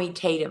 Tommy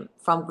Tatum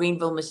from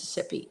Greenville,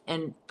 Mississippi.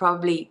 And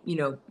probably,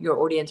 your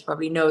audience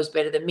probably knows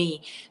better than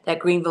me that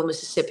Greenville,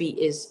 Mississippi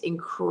is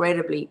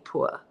incredibly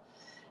poor.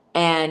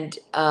 And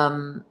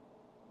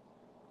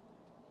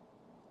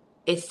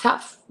it's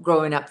tough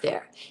growing up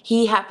there.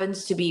 He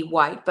happens to be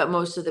white, but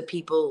most of the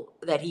people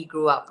that he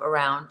grew up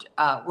around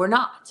were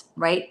not,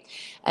 right?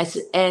 I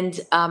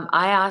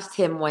asked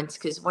him once,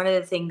 because one of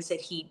the things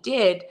that he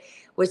did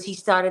was he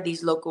started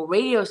these local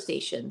radio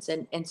stations.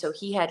 And so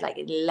he had like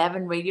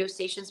 11 radio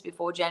stations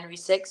before January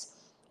 6th.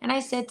 And I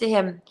said to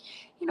him,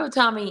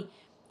 Tommy,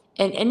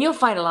 and you'll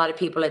find a lot of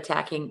people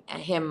attacking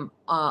him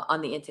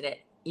on the internet,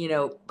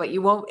 but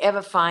you won't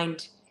ever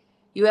find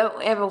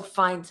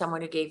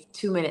someone who gave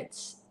 2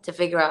 minutes to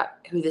figure out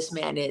who this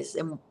man is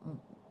and,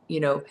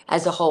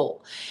 as a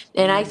whole.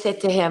 And I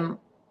said to him,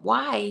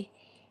 why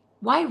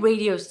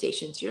radio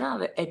stations? You're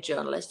not a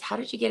journalist. How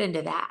did you get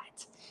into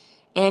that?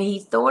 And he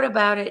thought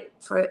about it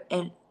for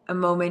a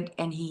moment,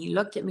 and he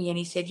looked at me and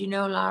he said,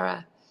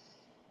 Lara,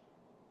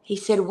 he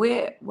said,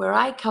 where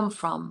I come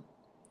from,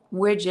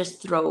 we're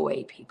just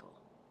throwaway people.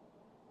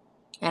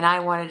 And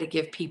I wanted to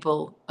give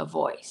people a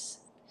voice.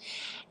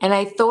 And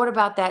I thought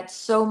about that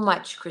so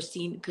much,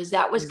 Christine, because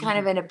that was kind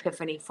of an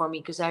epiphany for me,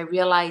 because I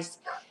realized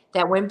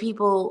that when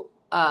people,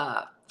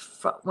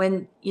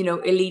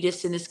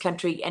 elitists in this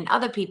country and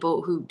other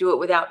people who do it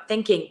without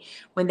thinking,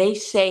 when they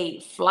say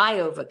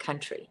flyover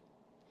country,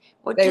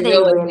 what do they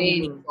really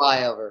mean?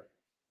 Flyover.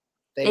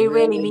 They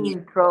really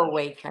mean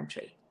throwaway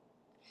country.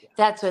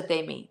 That's what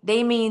they mean.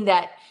 They mean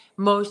that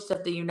most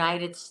of the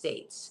United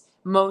States,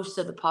 most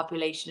of the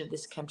population of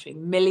this country,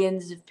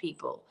 millions of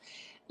people,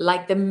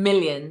 like the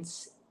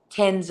millions,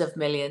 tens of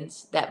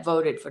millions that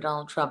voted for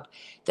Donald Trump,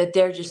 that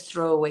they're just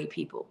throwaway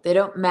people. They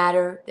don't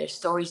matter. Their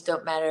stories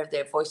don't matter.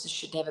 Their voices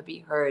should never be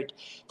heard.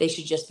 They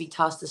should just be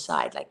tossed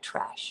aside like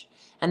trash.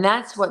 And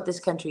that's what this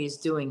country is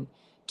doing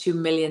to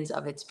millions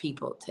of its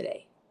people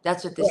today.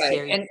 That's what this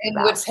series is and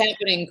about. What's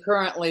happening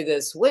currently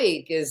this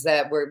week is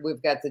that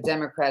we've got the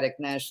Democratic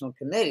National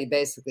Committee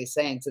basically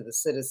saying to the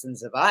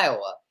citizens of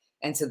Iowa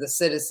and to the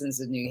citizens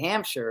of New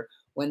Hampshire,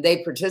 when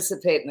they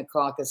participate in the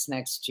caucus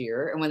next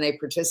year and when they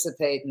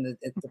participate in the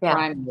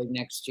primary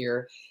next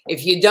year,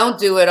 if you don't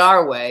do it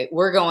our way,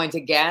 we're going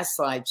to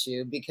gaslight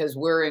you because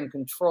we're in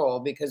control,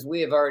 because we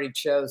have already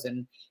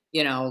chosen,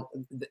 the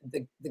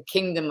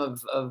kingdom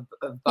of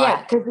Biden.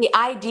 Yeah, because the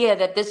idea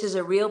that this is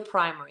a real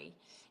primary,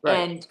 right,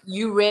 and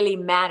you really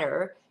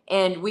matter,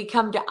 and we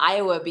come to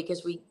Iowa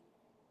because we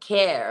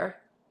care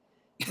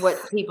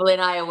what people in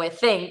Iowa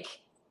think,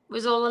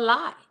 was all a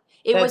lie.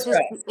 It was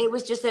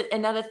just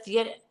another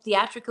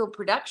theatrical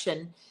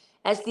production,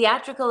 as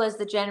theatrical as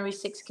the January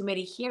 6th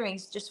committee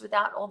hearings, just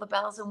without all the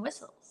bells and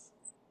whistles.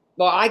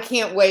 Well, I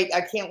can't wait.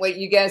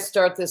 You guys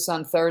start this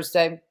on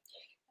Thursday.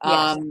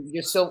 Yes.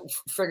 You're still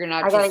figuring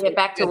out. I got to get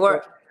back to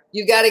work.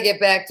 You got to get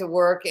back to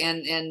work,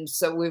 and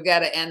so we've got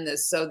to end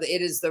this. So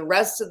it is the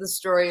rest of the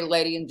story,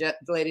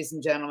 ladies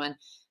and gentlemen.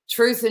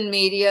 Truth in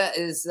Media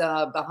is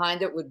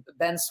behind it with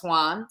Ben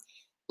Swan.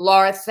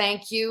 Lara,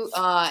 thank you.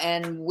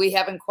 And we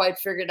haven't quite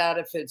figured out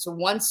if it's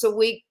once a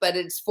week, but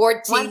it's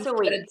 14. Once a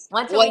week.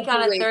 Once a week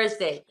on a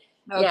Thursday.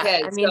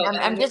 Okay. Yeah, I mean,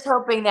 I'm just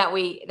hoping that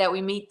we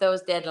meet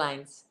those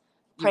deadlines.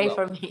 Pray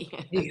for me.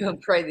 You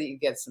pray that you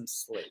get some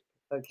sleep.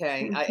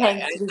 Okay.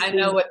 I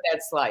know what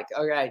that's like.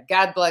 All right.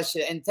 God bless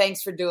you. And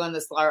thanks for doing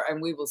this, Lara.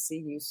 And we will see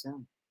you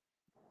soon.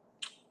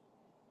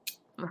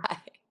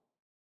 Right.